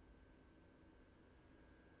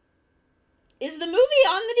 Is the movie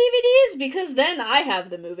on the DVDs? Because then I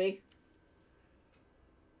have the movie.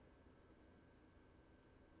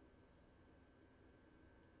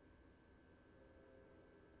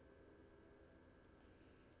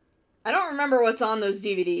 I don't remember what's on those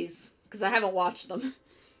DVDs, because I haven't watched them.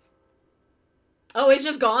 Oh, it's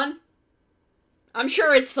just gone? I'm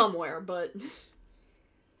sure it's somewhere, but...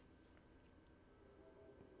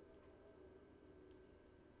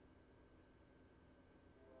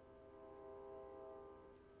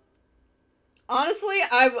 Honestly,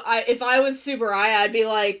 if I was Super I'd be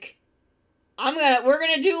like, we're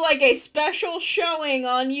gonna do, like, a special showing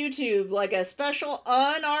on YouTube, like a special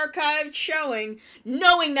unarchived showing,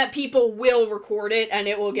 knowing that people will record it and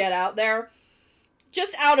it will get out there.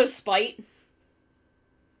 Just out of spite.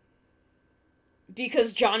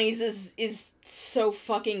 Because Johnny's is so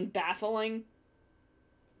fucking baffling.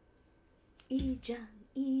 Ijan,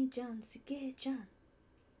 Suge-chan.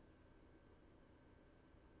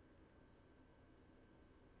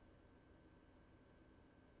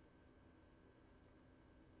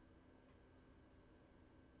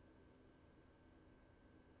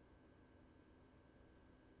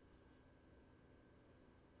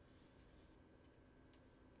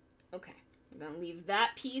 Okay, I'm gonna leave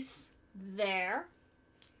that piece there.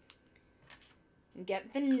 And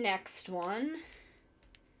get the next one,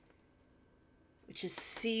 which is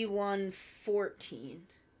C114.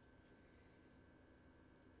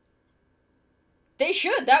 They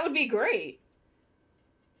should, that would be great.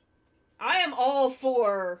 I am all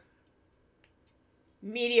for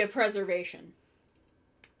media preservation.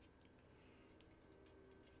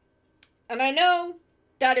 And I know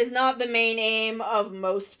that is not the main aim of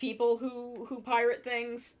most people who pirate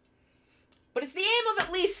things, but it's the aim of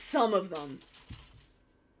at least some of them.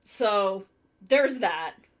 So, There's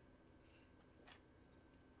that.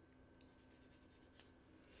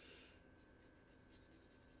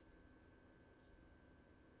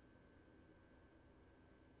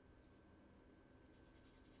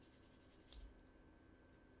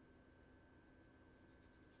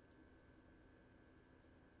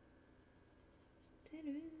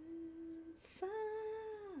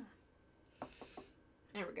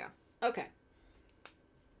 There we go. Okay.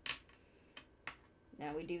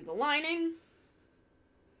 Now we do the lining.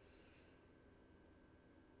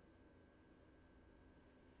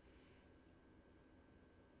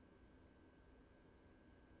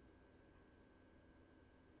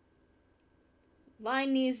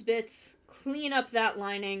 Line these bits, clean up that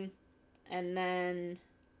lining, and then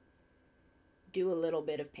do a little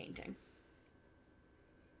bit of painting.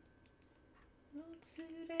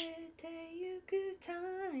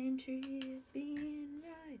 Time tripping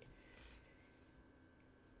ride.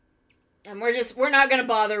 And we're not gonna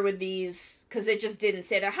bother with these because it just didn't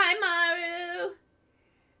say there. Hi Maru.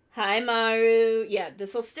 Hi Maru. Yeah,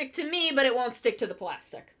 this will stick to me, but it won't stick to the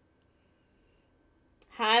plastic.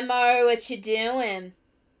 Hi Maru, what you doing?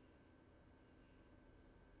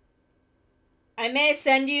 I may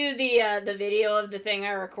send you the video of the thing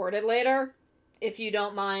I recorded later, if you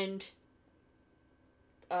don't mind.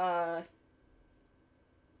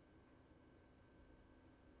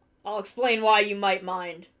 I'll explain why you might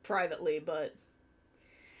mind privately, but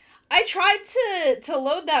I tried to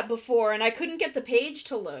load that before and I couldn't get the page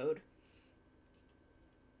to load.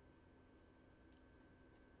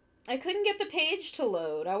 I couldn't get the page to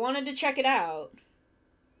load. I wanted to check it out.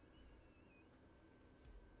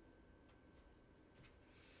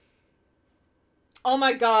 Oh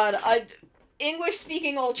my god,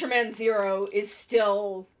 English-speaking Ultraman Zero is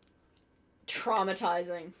still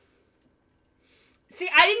traumatizing. See,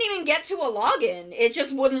 I didn't even get to a login. It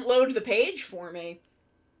just wouldn't load the page for me.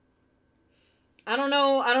 I don't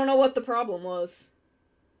know what the problem was.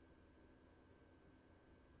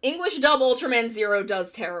 English dub Ultraman Zero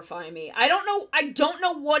does terrify me. I don't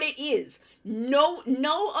know what it is.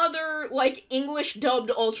 No other, like, English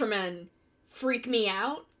dubbed Ultraman freak me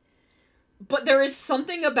out. But there is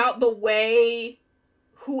something about the way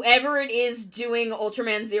whoever it is doing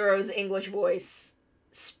Ultraman Zero's English voice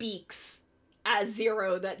speaks as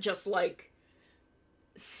Zero that just, like,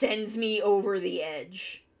 sends me over the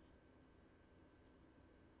edge.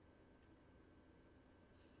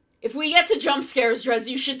 If we get to jump scares, Drez,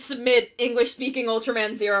 you should submit English-speaking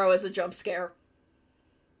Ultraman Zero as a jump scare.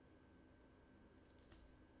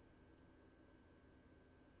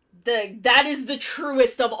 That is the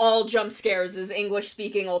truest of all jump scares, is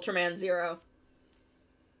English-speaking Ultraman Zero.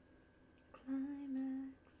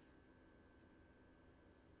 Climax.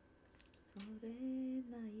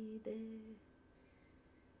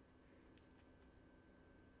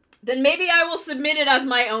 Then maybe I will submit it as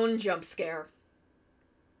my own jump scare.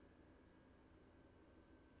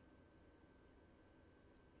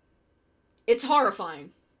 It's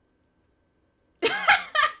horrifying.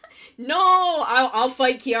 No, I'll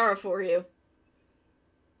fight Kiara for you.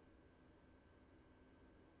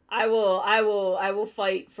 I will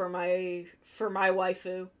fight for my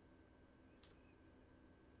waifu.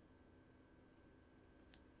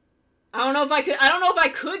 I don't know if I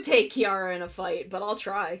could take Kiara in a fight, but I'll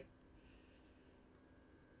try.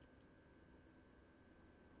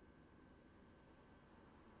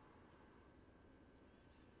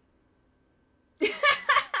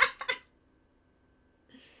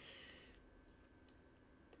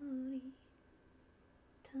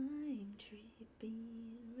 Time tripping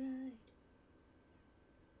ride.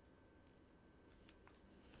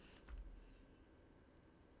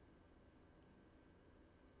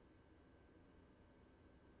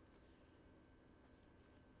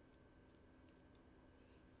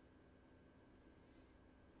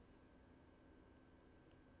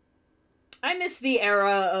 I miss the era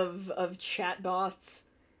of chatbots.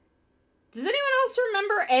 Does anyone else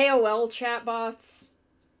remember AOL chatbots?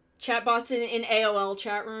 Chatbots in AOL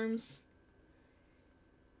chat rooms?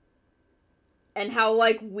 And how,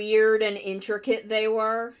 like, weird and intricate they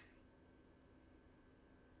were?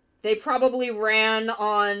 They probably ran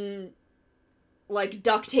on, like,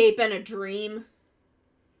 duct tape and a dream.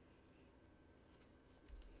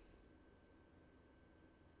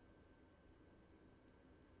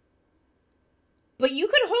 But you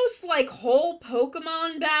could host, like, whole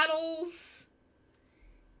Pokemon battles.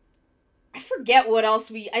 I forget what else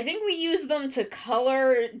I think we used them to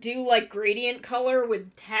do, like, gradient color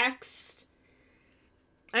with text.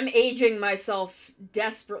 I'm aging myself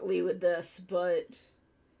desperately with this, but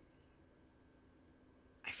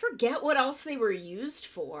I forget what else they were used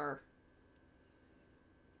for.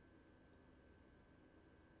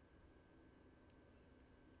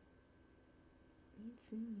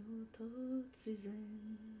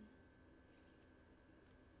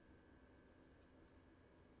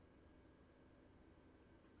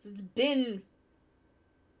 It's been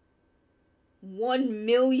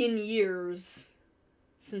 1,000,000 years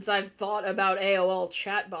since I've thought about AOL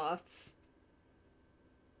chatbots.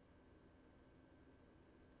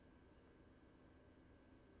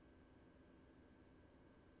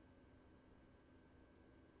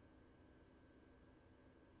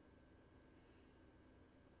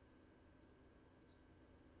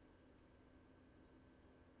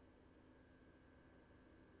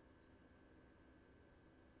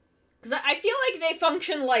 Because I feel like they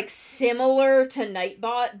function, like, similar to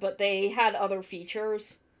Nightbot, but they had other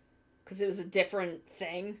features. Because it was a different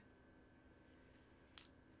thing.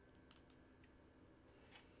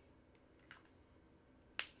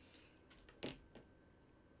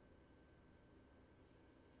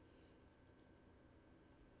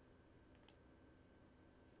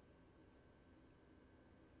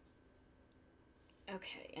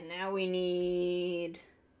 Okay, and now we need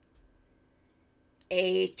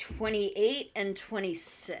a 28 and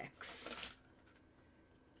 26.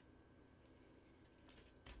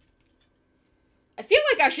 I feel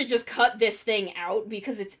like I should just cut this thing out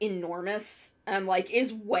because it's enormous and, like,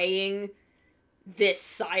 is weighing this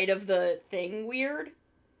side of the thing weird.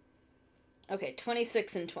 Okay,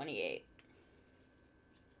 26 and 28.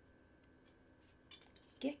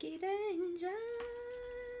 Geki danger.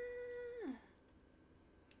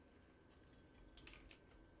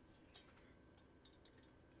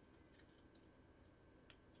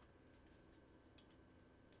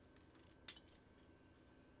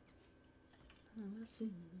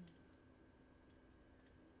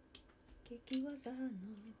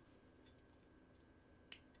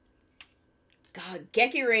 God,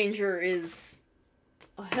 Geki Ranger is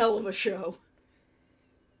a hell of a show.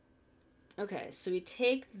 Okay, so we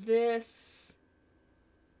take this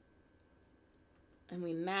and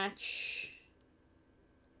we match.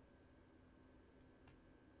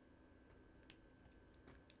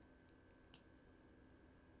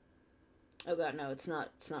 Oh god, no, it's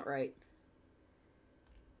not right.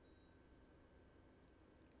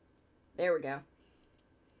 There we go.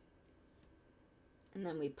 And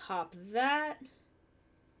then we pop that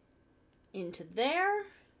into there.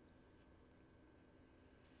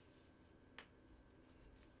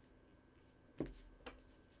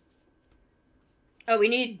 Oh, we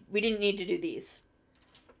didn't need to do these.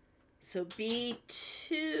 So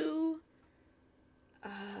B2,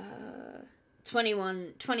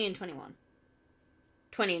 21, 20 and 21.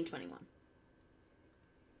 20 and 21.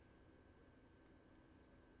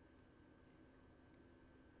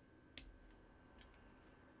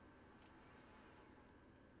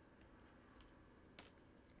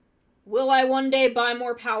 Will I one day buy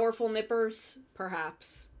more powerful nippers?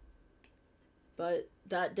 Perhaps. But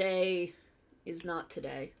that day is not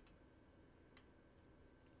today.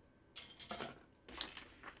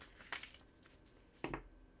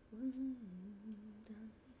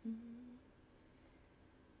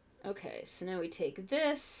 Okay, so now we take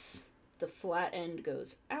this. The flat end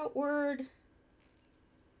goes outward.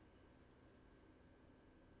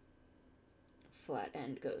 Flat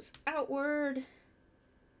end goes outward.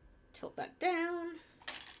 Tilt that down.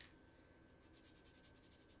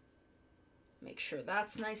 Make sure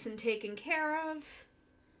that's nice and taken care of.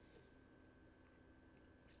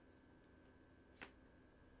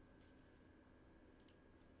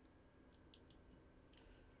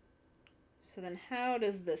 So then how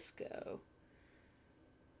does this go?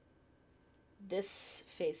 This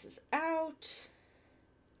faces out.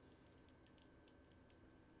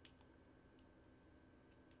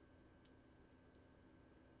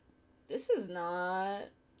 This is not...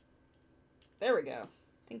 There we go.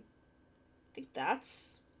 I think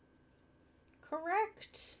that's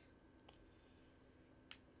correct.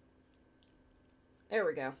 There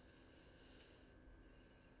we go.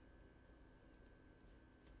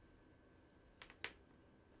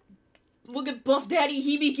 Look at Buff Daddy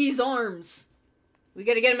Hibiki's arms. We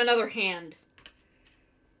gotta get him another hand.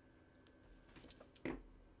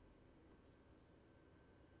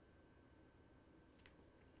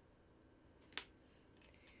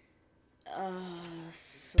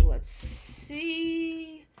 So let's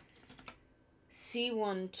see.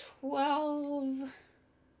 C112.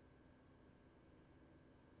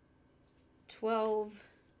 12.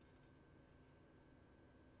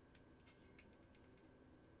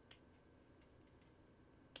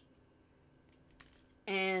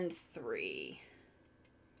 And 3.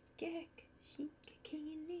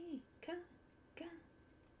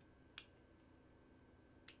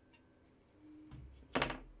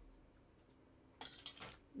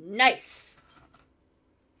 Nice.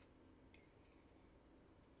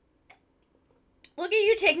 Look at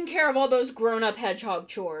you taking care of all those grown-up hedgehog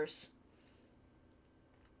chores.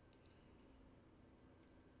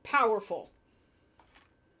 Powerful.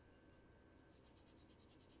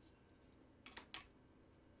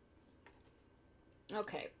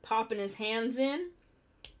 Okay, popping his hands in.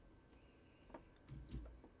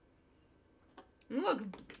 And look,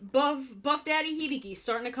 Buff Daddy Hibiki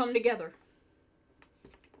starting to come together.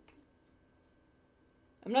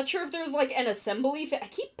 I'm not sure if there's like an assembly. I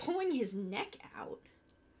keep pulling his neck out.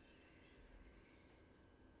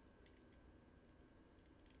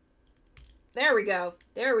 There we go.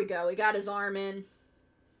 There we go. He got his arm in.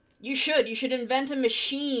 You should invent a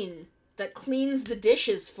machine that cleans the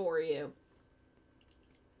dishes for you.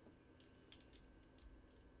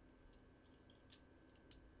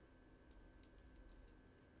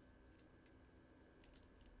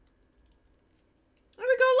 There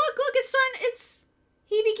we go. Look, it's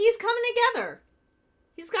Hibiki's coming together.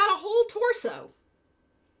 He's got a whole torso.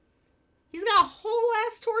 He's got a whole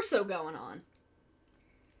ass torso going on.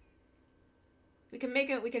 We can make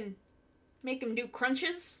him do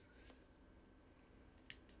crunches.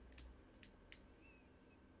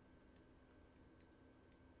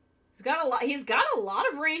 He's got a lot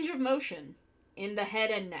of range of motion in the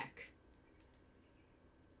head and neck.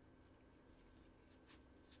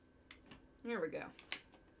 There we go.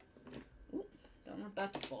 Ooh, don't want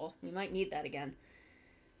that to fall. We might need that again.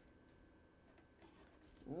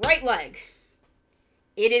 Right leg.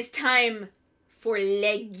 It is time for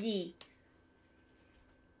leggy.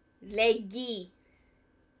 Leggy.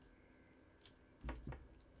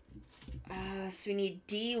 So we need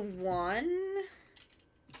D1.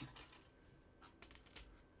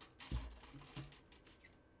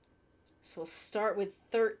 So we'll start with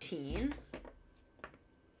 13.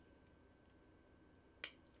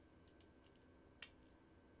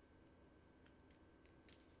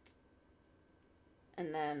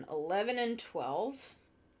 And then 11 and 12,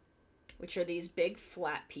 which are these big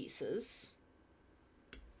flat pieces.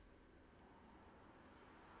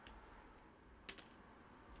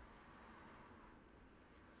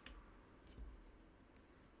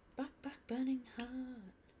 Back burning hot.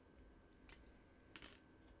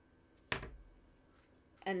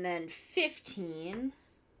 And then 15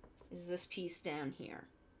 is this piece down here.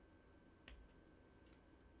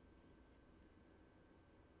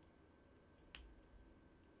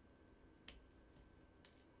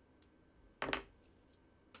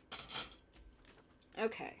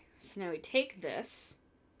 Okay, so now we take this,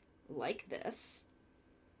 like this,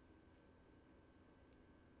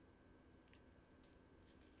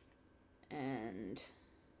 and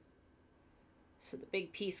so the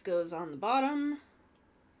big piece goes on the bottom.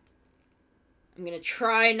 I'm gonna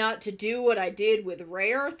try not to do what I did with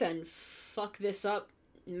Ray Earth and fuck this up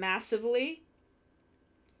massively.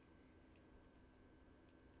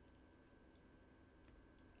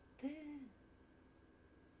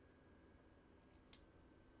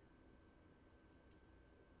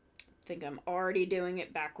 I think I'm already doing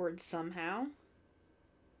it backwards somehow.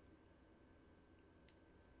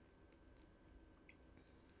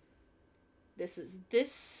 This is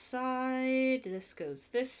this side, this goes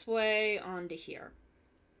this way onto here.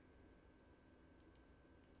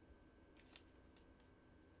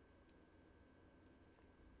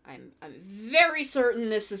 I'm very certain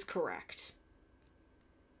this is correct.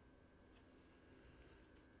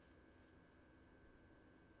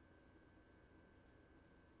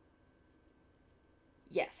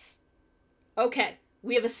 Yes. Okay,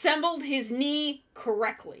 we have assembled his knee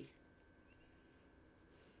correctly.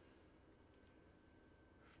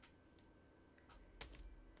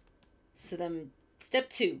 So then, step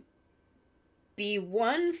 2.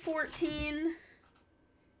 B1 14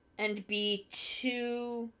 and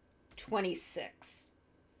B2 26.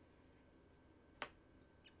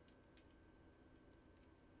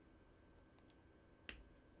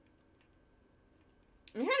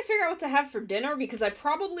 I'm trying to figure out what to have for dinner because I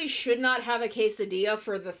probably should not have a quesadilla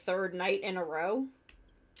for the 3rd night in a row.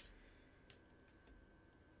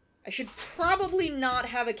 I should probably not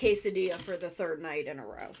have a quesadilla for the 3rd night in a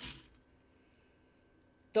row.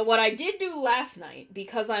 Though what I did do last night,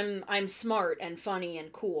 because I'm smart and funny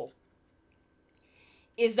and cool,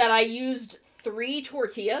 is that I used 3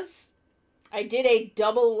 tortillas. I did a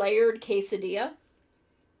double layered quesadilla.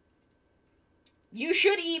 You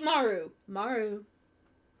should eat Maru. Maru.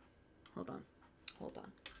 Hold on.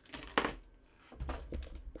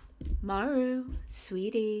 Maru,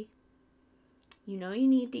 sweetie. You know you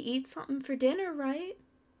need to eat something for dinner, right?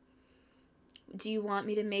 Do you want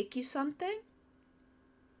me to make you something?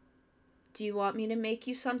 Do you want me to make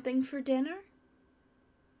you something for dinner?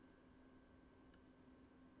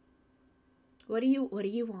 What do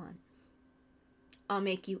you want? I'll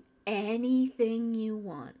make you anything you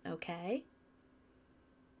want, okay?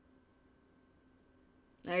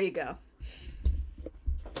 There you go.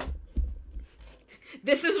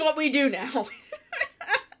 This is what we do now.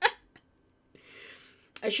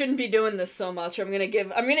 I shouldn't be doing this so much. I'm gonna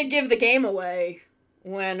give the game away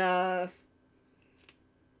when I'm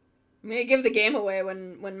gonna give the game away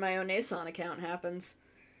when my Onesan account happens.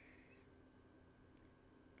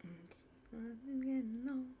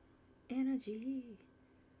 No energy.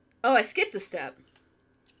 Oh, I skipped a step.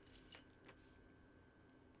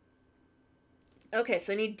 Okay,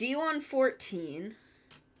 so I need D114.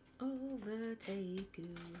 Overtake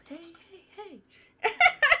you. Hey, hey, hey.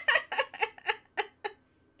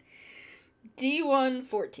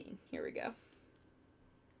 D114. Here we go.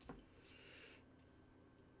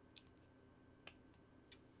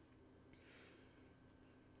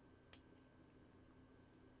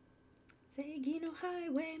 Seigi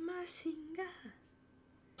highway masinga.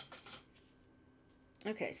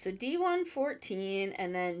 Okay, so D114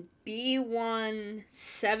 and then B1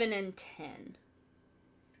 7 and 10.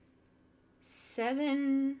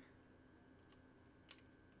 7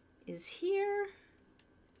 is here.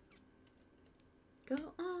 Go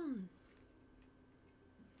on.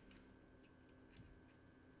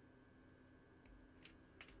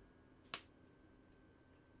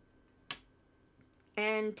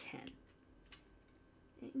 And 10.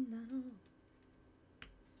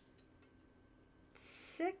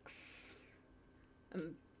 6.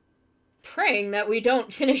 I'm praying that we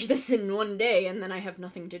don't finish this in one day and then I have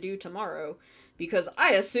nothing to do tomorrow, because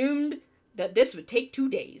I assumed that this would take 2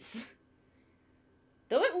 days.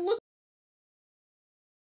 Though it looks...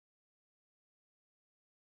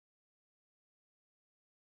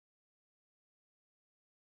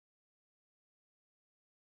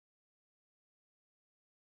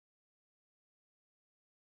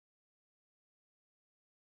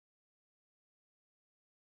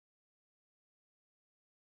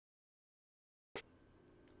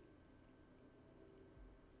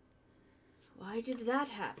 Why did that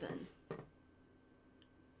happen?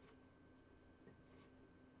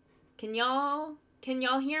 Can y'all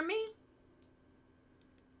hear me?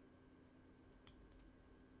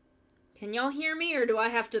 Can y'all hear me, or do I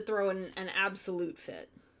have to throw an absolute fit?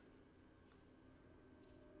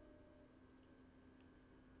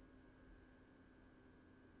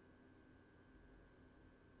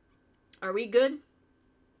 Are we good?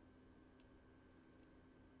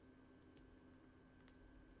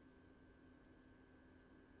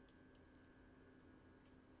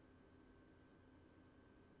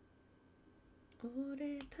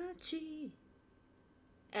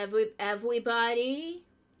 Everybody.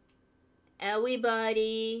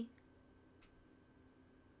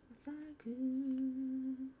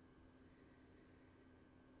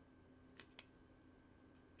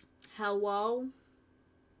 Hello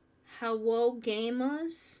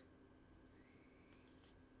gamers.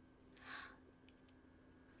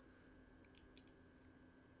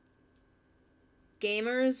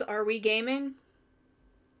 Gamers, are we gaming?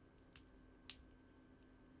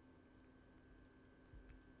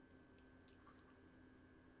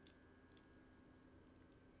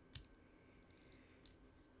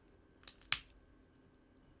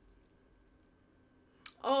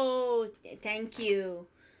 Oh, thank you.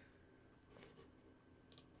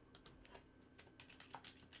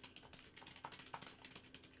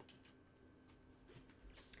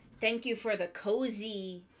 Thank you for the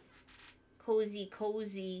cozy. What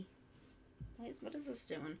is this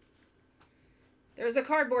doing? There's a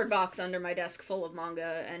cardboard box under my desk full of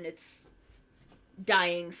manga, and it's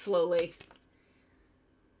dying slowly.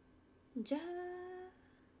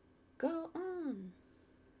 Go on.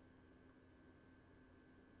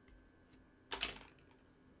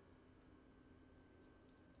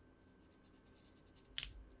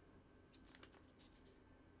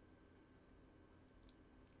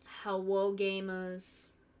 Hello gamers.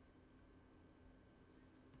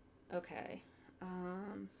 Okay.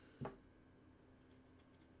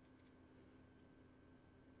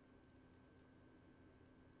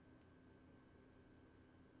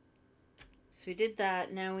 So we did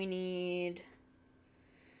that. Now we need...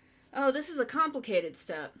 Oh, this is a complicated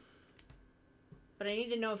step. But I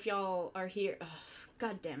need to know if y'all are here. Oh,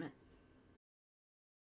 God damn it.